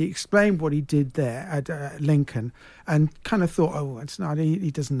time, he explained what he did there at Lincoln, and kind of thought, oh, it's not.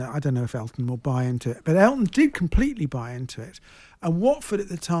 He doesn't know. I don't know if Elton will buy into it, but Elton did completely buy into it. And Watford at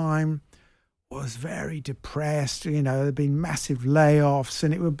the time was very depressed. There'd been massive layoffs,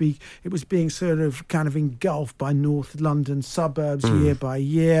 and it was being sort of kind of engulfed by North London suburbs year by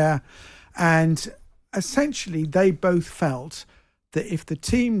year, and essentially, they both felt that if the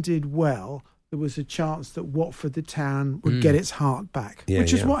team did well, there was a chance that Watford, the town, would get its heart back,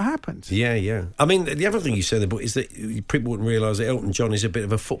 which is what happened. Yeah. I mean, the other thing you said in the book is that people wouldn't realise that Elton John is a bit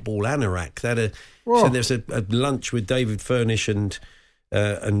of a football anorak. So there's a lunch with David Furnish and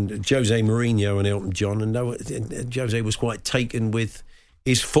Jose Mourinho and Elton John, and Jose was quite taken with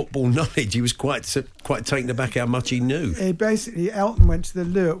his football knowledge. He was quite taken aback how much he knew. Basically, Elton went to the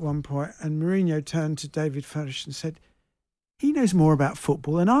loo at one point, and Mourinho turned to David Furnish and said, he knows more about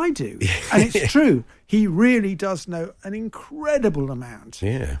football than I do. And it's true. He really does know an incredible amount.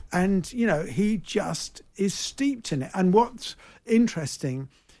 Yeah. And, he just is steeped in it. And what's interesting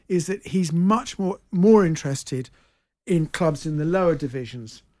is that he's much more interested in clubs in the lower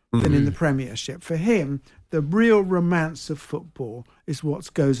divisions than in the Premiership. For him, the real romance of football is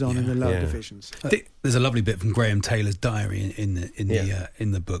what goes on in the lower divisions. There's a lovely bit from Graham Taylor's diary in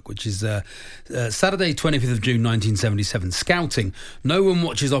the book, which is Saturday, 25th of June, 1977. Scouting. No one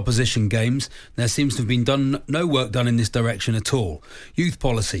watches opposition games. There seems to have been no work done in this direction at all. Youth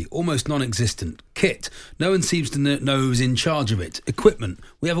policy, almost non-existent. Kit. No one seems to know who's in charge of it. Equipment.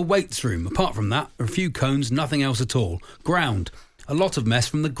 We have a weights room. Apart from that, a few cones, nothing else at all. Ground. A lot of mess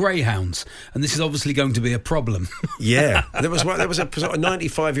from the greyhounds, and this is obviously going to be a problem. Yeah, there was a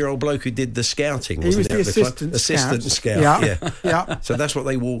 95-year-old bloke who did the scouting. Wasn't he was the assistant scout. Yeah. So that's what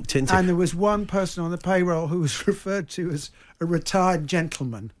they walked into. And there was one person on the payroll who was referred to as a retired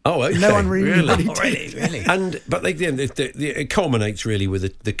gentleman. Oh, okay. No one really did. Really. But it culminates really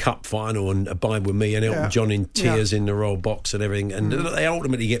with the cup final and Abide With Me and Elton John in tears in the royal box and everything, and they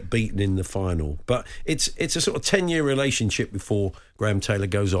ultimately get beaten in the final. But it's a sort of 10-year relationship before Graham Taylor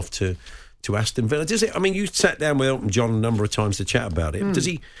goes off to Aston Villa. Does it? I mean, you sat down with Elton John a number of times to chat about it. Does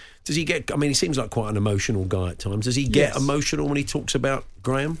he get? I mean, he seems like quite an emotional guy at times. Does he get emotional when he talks about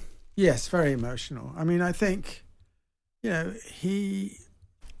Graham? Yes, very emotional. I mean, I think, he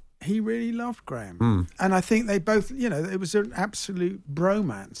really loved Graham. And I think they both, it was an absolute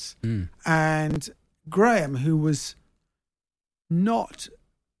bromance. And Graham, who was not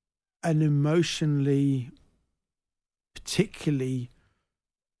an emotionally particularly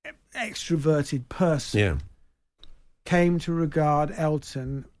extroverted person, came to regard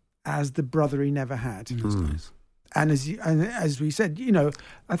Elton as the brother he never had. That's nice. And as we said,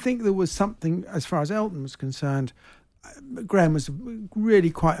 I think there was something, as far as Elton was concerned, Graham was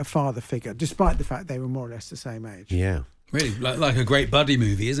really quite a father figure, despite the fact they were more or less the same age. Yeah. Really, like a great buddy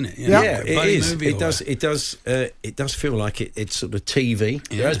movie, isn't it? Yeah, it is. It does feel like it's sort of TV.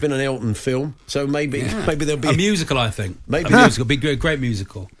 Yeah. There has been an Elton film, so maybe there'll be a musical. I think maybe a musical, be a great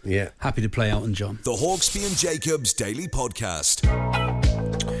musical. Yeah, happy to play Elton John. The Hawksbee and Jacobs Daily Podcast.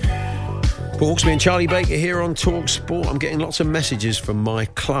 Hawksbee and Charlie Baker here on Talk Sport. I'm getting lots of messages from my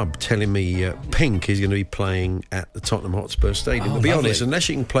club telling me Pink is going to be playing at the Tottenham Hotspur Stadium. To be honest, unless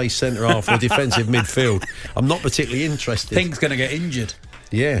you can play centre-half or defensive midfield, I'm not particularly interested. Pink's going to get injured.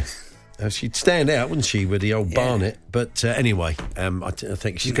 Yeah. She'd stand out, wouldn't she, with the old Barnet? But anyway, I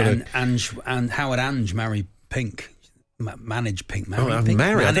think she's going to... And how would Ange marry Pink? Manage Pink. Married. I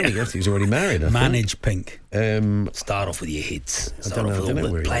don't think he's already married. Manage Pink. Start off with your hits.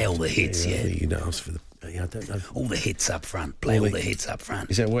 Play all the hits. Yeah. You'd ask for I don't know. All the hits up front. Play all the hits up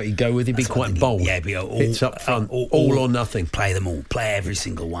front. Is that what he'd go with? He'd be quite bold. Yeah, be all hits up front. All or nothing. Play them all. Play every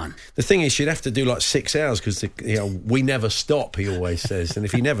single one. The thing is, she'd have to do like 6 hours because we never stop. He always says, and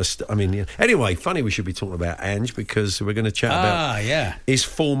if he never, anyway, funny we should be talking about Ange because we're going to chat about his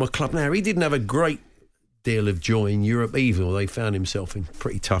former club. Now he didn't have a great deal of joy in Europe either. They found himself in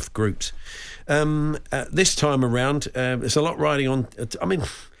pretty tough groups. This time around, there's a lot riding on.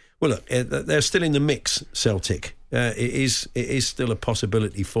 Well, look, they're still in the mix. Celtic. It is still a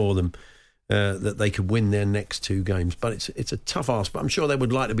possibility for them that they could win their next 2 games, but it's a tough ask. But I'm sure they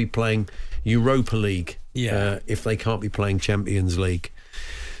would like to be playing Europa League if they can't be playing Champions League.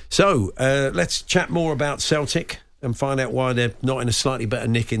 So let's chat more about Celtic and find out why they're not in a slightly better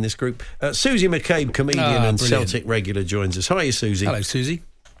nick in this group. Susie McCabe, comedian and brilliant. Celtic regular, joins us. Hiya, Susie. Hello, Susie.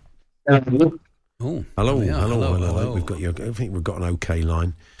 Hello. We've got you. I think we've got an okay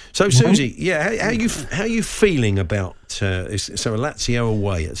line. So, Susie, how you feeling about so Lazio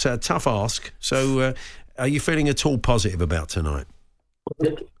away? It's a tough ask. So, are you feeling at all positive about tonight?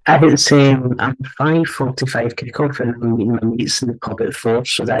 It's I'm 5:45 kick-off and I'm meeting my mates in the pub at 4,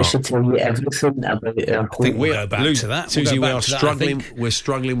 so that should tell you everything about it. I think we'll go back to that. Susie, we are struggling. We're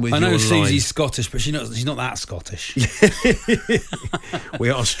struggling with. I know your Susie's line. Scottish, but she's not that Scottish.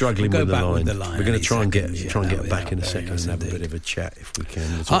 We are struggling with the line. We're going to try and get back in a second and have a bit of a chat if we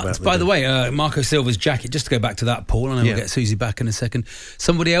can. By the way, Marco Silva's jacket. Just to go back to that, Paul, and then we'll get Susie back in a second.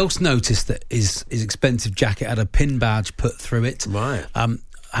 Somebody else noticed that his expensive jacket had a pin badge put through it. Right.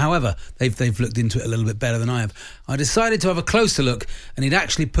 However, they've looked into it a little bit better than I have. I decided to have a closer look, and he'd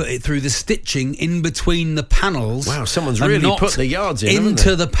actually put it through the stitching in between the panels. Wow, someone's really put the yards in,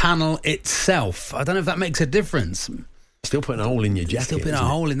 into the panel itself. I don't know if that makes a difference. Still putting a hole in your jacket. Still putting a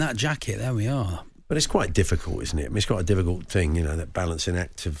hole in that jacket. There we are. But it's quite difficult, isn't it? I mean, it's quite a difficult thing, that balancing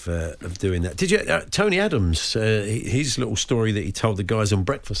act of doing that. Did you, Tony Adams, his little story that he told the guys on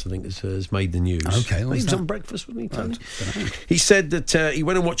Breakfast, I think, has made the news. Okay, he was on Breakfast, wasn't he, Tony? He said that he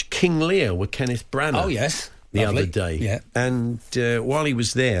went and watched King Lear with Kenneth Branagh. Oh, yes. The other day. And while he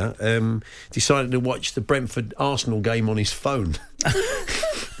was there, decided to watch the Brentford Arsenal game on his phone.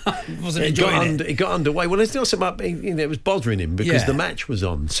 Wasn't enjoying it. It got underway. Well, it's not so much, it was bothering him because the match was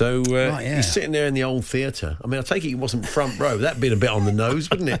on. So he's sitting there in the old theatre. I mean, I take it he wasn't front row. That'd been a bit on the nose,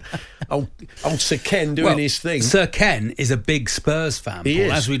 wouldn't it? Old Sir Ken doing his thing. Sir Ken is a big Spurs fan,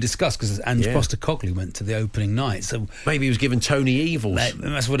 Paul, as we discussed, because Ange Postecoglou went to the opening night. So maybe he was giving Tony evils.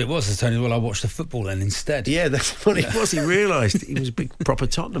 That's what it was. So Tony, I watched the football then instead. Yeah, that's what it was. He realised he was a big proper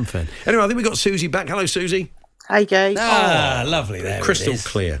Tottenham fan. Anyway, I think we got Susie back. Hello, Susie. Hi guys. Lovely. There crystal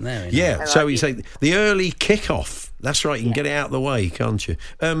clear. So you say the early kick-off. That's right. You can get it out of the way, can't you?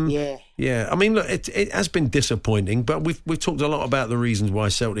 Yeah. I mean, look, it has been disappointing, but we've talked a lot about the reasons why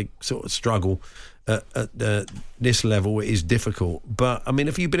Celtic sort of struggle at this level. It is difficult, but I mean,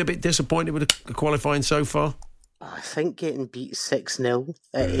 have you been a bit disappointed with the qualifying so far? I think getting beat 6-0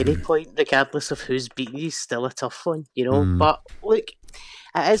 at any point, regardless of who's beating you, is still a tough one, you know. But look,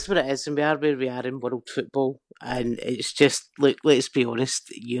 it is what it is, and we are where we are in world football. And it's just, look, let's be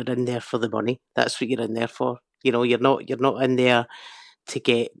honest, you're in there for the money. That's what you're in there for. You know, you're not in there to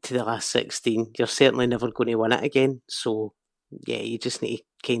get to the last 16. You're certainly never going to win it again. So, yeah, you just need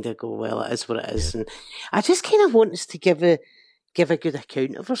to kind of go, well, it is what it is. And I just kind of want us to give a good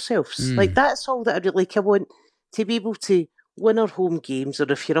account of ourselves. Like, that's all that I really like. I want to be able to win our home games, or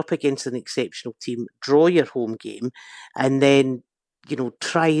if you're up against an exceptional team, draw your home game, and then, you know,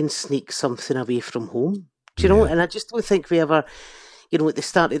 try and sneak something away from home. Do you know? And I just don't think we ever, you know, at the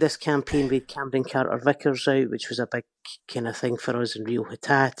start of this campaign, we had Cameron Carter-Vickers out, which was a big kind of thing for us, and Rio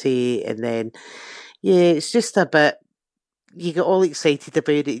Hatate, and then, yeah, it's just a bit, you get all excited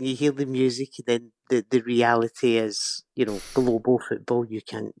about it and you hear the music, and then the reality is, you know, global football, you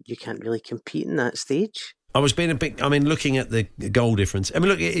can't really compete in that stage. I was being looking at the goal difference. I mean,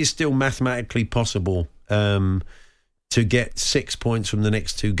 look, it is still mathematically possible to get 6 points from the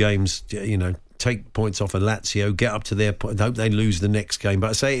next two games, you know, take points off of Lazio, get up to their point, hope they lose the next game.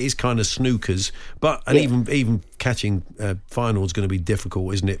 But I say it is kind of snookers. But even catching final is going to be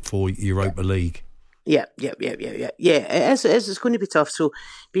difficult, isn't it, for Europa League? Yeah. It is. It's going to be tough. So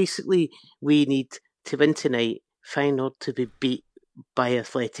basically, we need to win tonight, Feyenoord to be beat by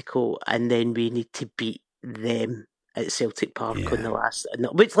Atletico, and then we need to beat them at Celtic Park on the last.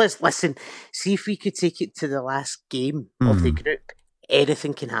 Which, let's listen. See if we could take it to the last game of the group.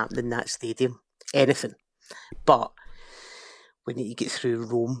 Anything can happen in that stadium. Anything, but we need to get through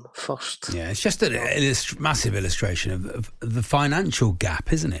Rome first. Yeah, it's just a massive illustration of the financial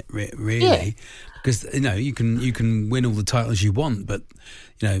gap, isn't it? Really, because you know you can win all the titles you want, but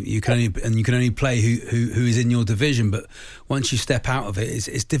you know you can only play who is in your division. But once you step out of it,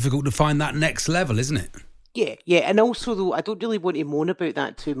 it's difficult to find that next level, isn't it? Yeah, and also though, I don't really want to moan about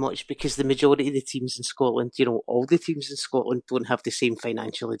that too much, because the majority of the teams in Scotland, you know, all the teams in Scotland don't have the same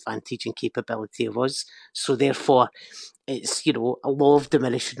financial advantage and capability of us. So therefore, it's, you know, a law of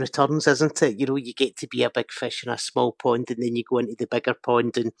diminishing returns, isn't it? You know, you get to be a big fish in a small pond, and then you go into the bigger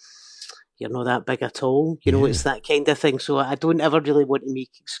pond and you're not that big at all. You know, it's that kind of thing. So I don't ever really want to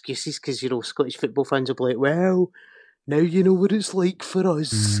make excuses, because, you know, Scottish football fans will be like, well, now you know what it's like for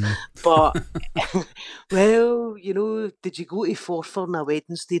us. But, well, you know, did you go to Forfar on a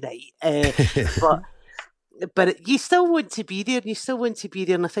Wednesday night? But you still want to be there,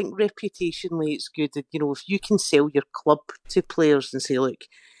 and I think reputationally it's good that, you know, if you can sell your club to players and say, look,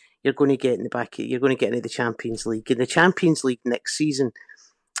 you're going to get into the Champions League. In the Champions League next season,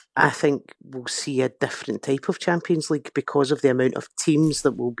 I think we'll see a different type of Champions League because of the amount of teams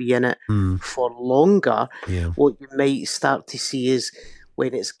that will be in it for longer. Yeah. What you might start to see is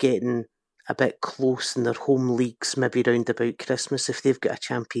when it's getting a bit close in their home leagues, maybe round about Christmas, if they've got a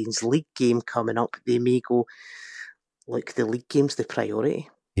Champions League game coming up, they may go, look, the league game's the priority.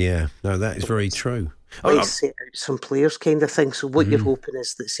 Yeah, no, that is very true. Set out some players kind of thing. So what you're hoping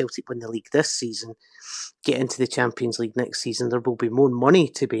is that Celtic win the league this season, get into the Champions League next season. There will be more money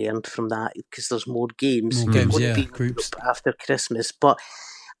to be earned from that because there's more games. Groups after Christmas. But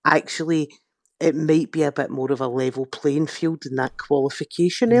actually, it might be a bit more of a level playing field in that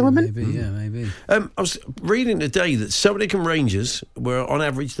qualification element. Maybe. I was reading today that Celtic and Rangers were, on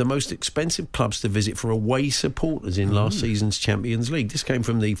average, the most expensive clubs to visit for away supporters in last season's Champions League. This came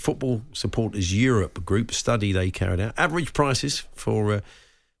from the Football Supporters Europe group study they carried out. Average prices for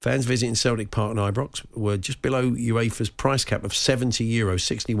fans visiting Celtic Park and Ibrox were just below UEFA's price cap of €70,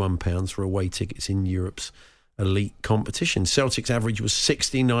 £61 for away tickets in Europe's elite competition. Celtic's average was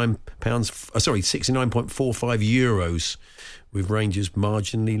 €69.45, with Rangers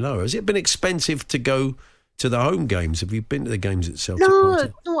marginally lower. Has it been expensive to go to the home games? Have you been to the games at Celtic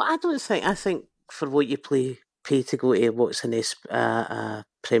Park? No, I don't think. I think for what you pay to go to what's in a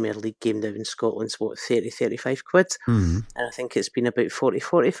Premier League game now in Scotland's 30-35 quid, and I think it's been about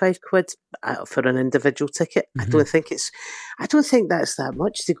 40-45 quid for an individual ticket. I don't think that's that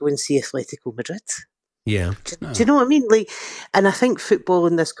much to go and see Atletico Madrid. Yeah. Do you know what I mean? Like, and I think football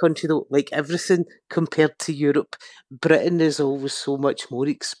in this country, though, like everything compared to Europe, Britain is always so much more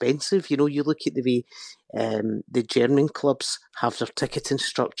expensive. You know, you look at the way the German clubs have their ticketing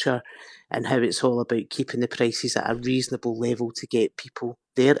structure and how it's all about keeping the prices at a reasonable level to get people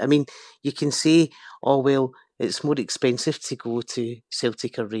there. I mean, you can say, oh, well, it's more expensive to go to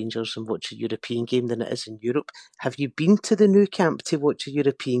Celtic or Rangers and watch a European game than it is in Europe. Have you been to the Nou Camp to watch a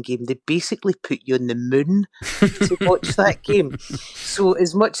European game? They basically put you on the moon to watch that game. So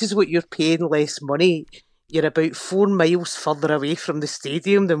as much as what you're paying less money, you're about 4 miles further away from the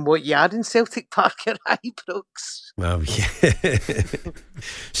stadium than what you are in Celtic Park at Ibrox. Well, yeah.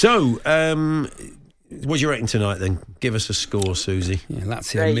 So, what do you reckon tonight then? Give us a score, Susie. Yeah,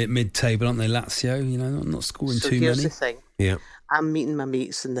 Lazio mid-table, aren't they? Lazio, not scoring too many. Here's the thing. Yeah. I'm meeting my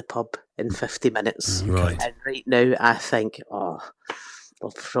mates in the pub in 50 minutes. Right. And right now I think, we're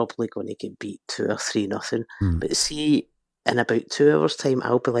probably going to get beat 2 or 3-0. But see, in about 2 hours' time,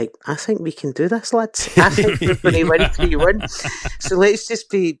 I'll be like, I think we can do this, lads. I think we're going to win 3-1. So let's just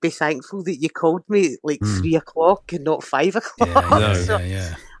be thankful that you called me at 3 o'clock and not 5 o'clock.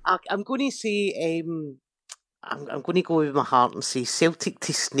 Yeah. I'm going to say, I'm going to go with my heart and say Celtic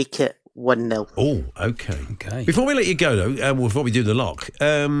to sneak it 1-0. Oh, okay. Before we let you go, though, before we do the lock,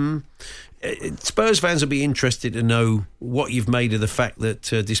 Spurs fans will be interested to know what you've made of the fact that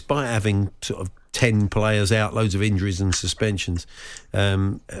despite having sort of 10 players out, loads of injuries and suspensions,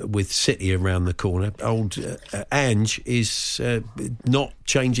 with City around the corner, old Ange is not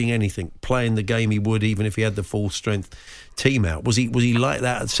changing anything, playing the game he would even if he had the full strength team out. Was he like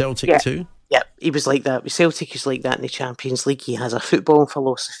that at Celtic too? Yeah, he was like that. Celtic is like that in the Champions League. He has a football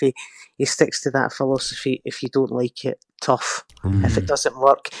philosophy. He sticks to that philosophy. If you don't like it, tough. If it doesn't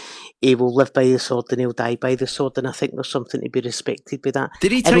work, he will live by the sword and he'll die by the sword. And I think there's something to be respected with that.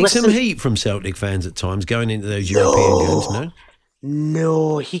 Did he take some heat from Celtic fans at times going into those European games? No?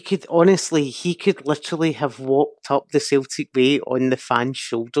 No, he could literally have walked up the Celtic way on the fans'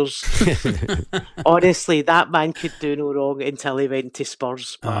 shoulders. Honestly, that man could do no wrong until he went to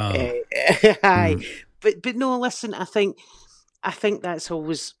Spurs. But, but no, listen, I think that's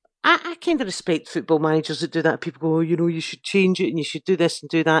always... I kind of respect football managers that do that. People go, you should change it and you should do this and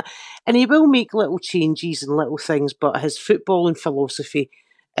do that. And he will make little changes and little things, but his footballing philosophy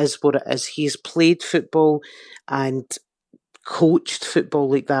is what it is. He's played football and coached football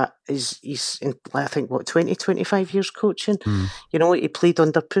like that. He's in, I think, 20, 25 years coaching. He played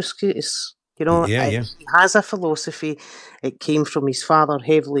under Puskas. He has a philosophy. It came from his father,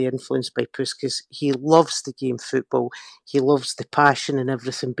 heavily influenced by Puskas. He loves the game football. He loves the passion and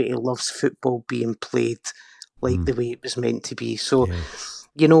everything, but he loves football being played like the way it was meant to be. So,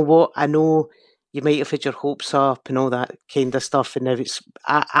 you know what? I know you might have had your hopes up and all that kind of stuff, and now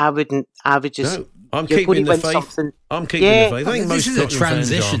I would just... No. I'm keeping the faith. I'm keeping the faith. I think this is a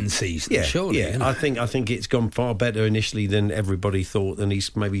transition season, surely. Yeah, I think it's gone far better initially than everybody thought, and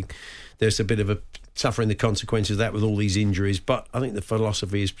there's a bit of a suffering the consequences of that with all these injuries. But I think the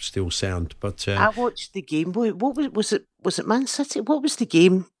philosophy is still sound. But I watched the game. What was it? Was it Man City? What was the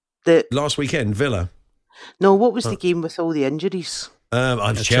game that last weekend? Villa. No, what was the game with all the injuries?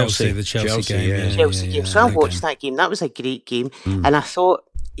 Chelsea. The Chelsea game. Chelsea game. So I watched that game. That was a great game, and I thought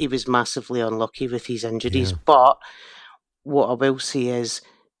he was massively unlucky with his injuries. But what I will say is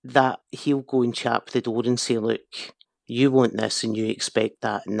that he'll go and chap the door and say, look, you want this and you expect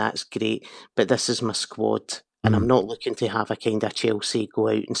that, and that's great, but this is my squad, and I'm not looking to have a kind of Chelsea go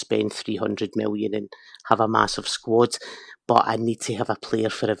out and spend 300 million and have a massive squad, but I need to have a player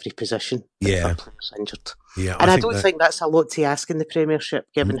for every position if a player's injured. Yeah, and I don't think that's a lot to ask in the Premiership,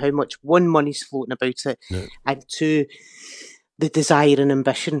 given how much, one, money's floating about it, and two, the desire and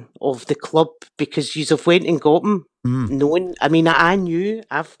ambition of the club, because you have went and got him knowing. I mean, I knew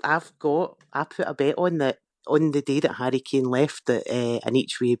I put a bet on that on the day that Harry Kane left, that an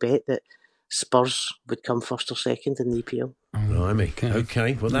each way bet that Spurs would come first or second in the EPL.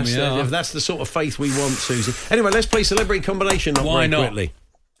 Okay. Well, that's the sort of faith we want, Susie. Anyway, let's play Celebrity Combination. Why not? Quickly.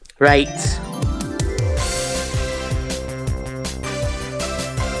 Right.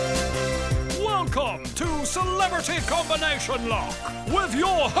 Welcome to Celebrity Combination Lock with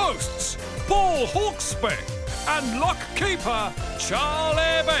your hosts, Paul Hawksby and lock keeper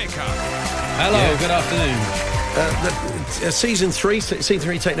Charlie Baker. Hello, good afternoon. Season 3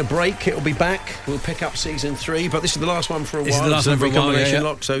 taking a break. It'll be back. We'll pick up season 3, but this is the last one for a while. This is the last one for a while, combination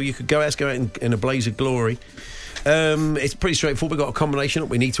lock, so you could go out in a blaze of glory. It's pretty straightforward. We've got a combination lock.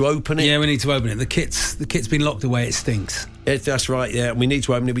 We need to open it. Yeah, we need to open it. The kit's been locked away. It stinks. That's right. Yeah, we need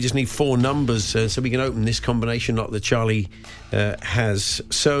to open it. We just need 4 numbers so we can open this combination lock that Charlie has.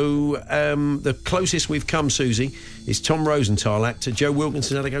 So the closest we've come, Susie, is Tom Rosenthal, actor, Joe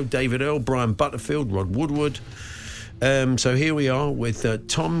Wilkinson, had a go, David Earl, Brian Butterfield, Rod Woodward. So here we are with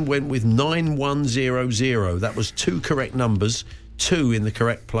Tom went with 9100. That was 2 correct numbers, 2 in the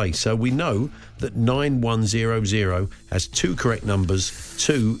correct place. So we know that 9100 has 2 correct numbers,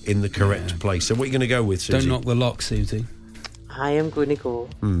 2 in the correct place. So what are you going to go with, Susie? Don't knock the lock, Susie. I am going to go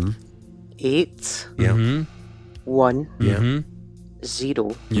 8 Yeah. 1 Yeah.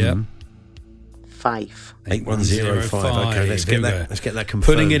 0 Yeah. 5. 8105. Okay, let's get that confirmed.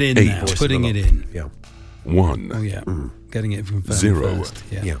 Putting it in now. Putting it in. Yeah. 1. Oh, yeah. Getting it from 0. first.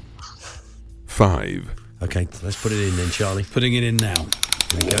 Yeah. 5. Okay, let's put it in then, Charlie. Putting it in now.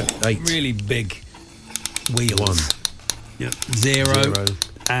 Here we go. 8. Really big wheels. 1. Yep. 0.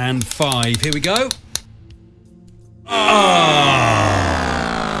 And 5. Here we go.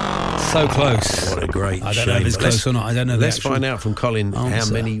 So close. What a great I don't know if it's close or not. I don't know. Let's find out from Colin how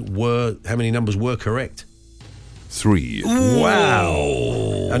many numbers were correct. 3.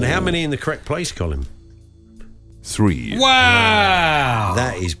 Wow. And how many in the correct place, Colin? 3. Wow.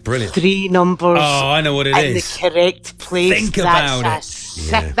 That is brilliant. 3 numbers. Oh, I know what it in is. the correct place. Think about it.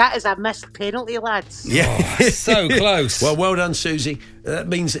 Yeah. That is a missed penalty, lads. Yeah. So close. Well done, Susie. That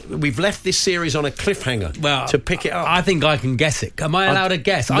means we've left this series on a cliffhanger to pick it up. I think I can guess it. Am I allowed to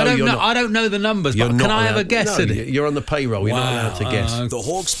guess? No, I don't you're know. not. I don't know the numbers, but can I have a guess at it? You're on the payroll. You're not allowed to guess. The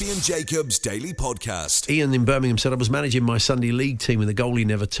Hawksby and Jacobs Daily Podcast. Ian in Birmingham said, I was managing my Sunday league team and the goalie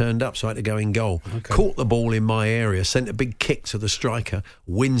never turned up, so I had to go in goal. Caught the ball in my area, sent a big kick to the striker,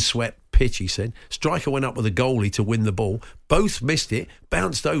 windswept pitch, he said. Striker went up with the goalie to win the ball. Both missed it,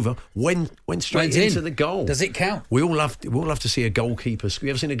 bounced over, went straight into the goal. Does it count? We all love to see a goalkeeper. Have you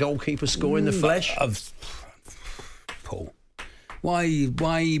ever seen a goalkeeper score in the flesh? Paul, why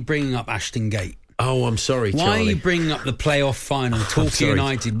are you bringing up Ashton Gate? Oh, I'm sorry, Charlie. Why are you bringing up the playoff final? Torquay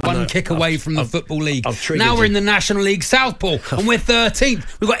United, one kick away from the Football League. Now we're in the National League South, Paul, and we're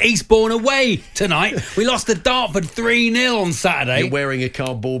 13th. We've got Eastbourne away tonight. We lost to Dartford 3-0 on Saturday. You're wearing a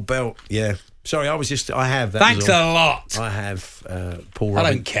cardboard belt. Yeah. Sorry, I have. Thanks a lot. I have Paul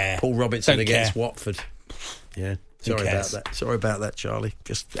I don't care. Paul Robertson Don't against care. Watford. Yeah. Sorry about that, Charlie.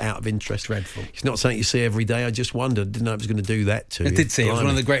 Just out of interest. Dreadful. It's not something you see every day. I just wondered. Didn't know it was going to do that to you. I did see it. It was one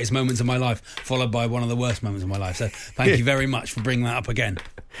of the greatest moments of my life, followed by one of the worst moments of my life. So thank you very much for bringing that up again.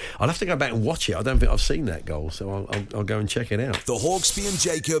 I'll have to go back and watch it. I don't think I've seen that goal, so I'll go and check it out. The Hawksby and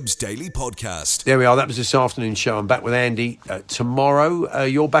Jacobs Daily Podcast. There we are. That was this afternoon's show. I'm back with Andy tomorrow.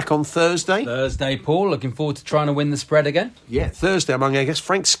 You're back on Thursday? Thursday, Paul. Looking forward to trying to win the spread again. Yeah, Thursday, among our guests,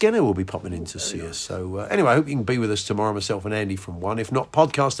 Frank Skinner will be popping in to see us. So anyway, I hope you can be with us tomorrow, myself and Andy from 1. If not,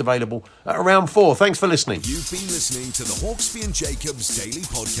 podcast available at around 4. Thanks for listening. You've been listening to the Hawksby and Jacobs Daily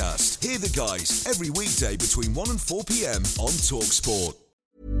Podcast. Hear the guys every weekday between 1 and 4 p.m. on TalkSport.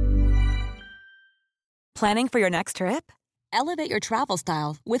 Planning for your next trip? Elevate your travel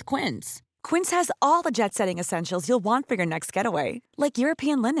style with Quince. Quince has all the jet-setting essentials you'll want for your next getaway, like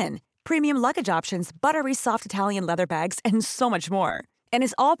European linen, premium luggage options, buttery soft Italian leather bags, and so much more. And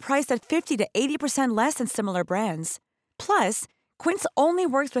is all priced at 50 to 80% less than similar brands. Plus, Quince only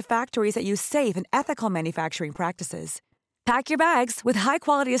works with factories that use safe and ethical manufacturing practices. Pack your bags with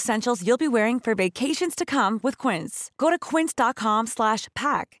high-quality essentials you'll be wearing for vacations to come with Quince. Go to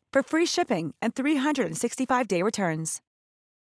quince.com/pack for free shipping and 365-day returns.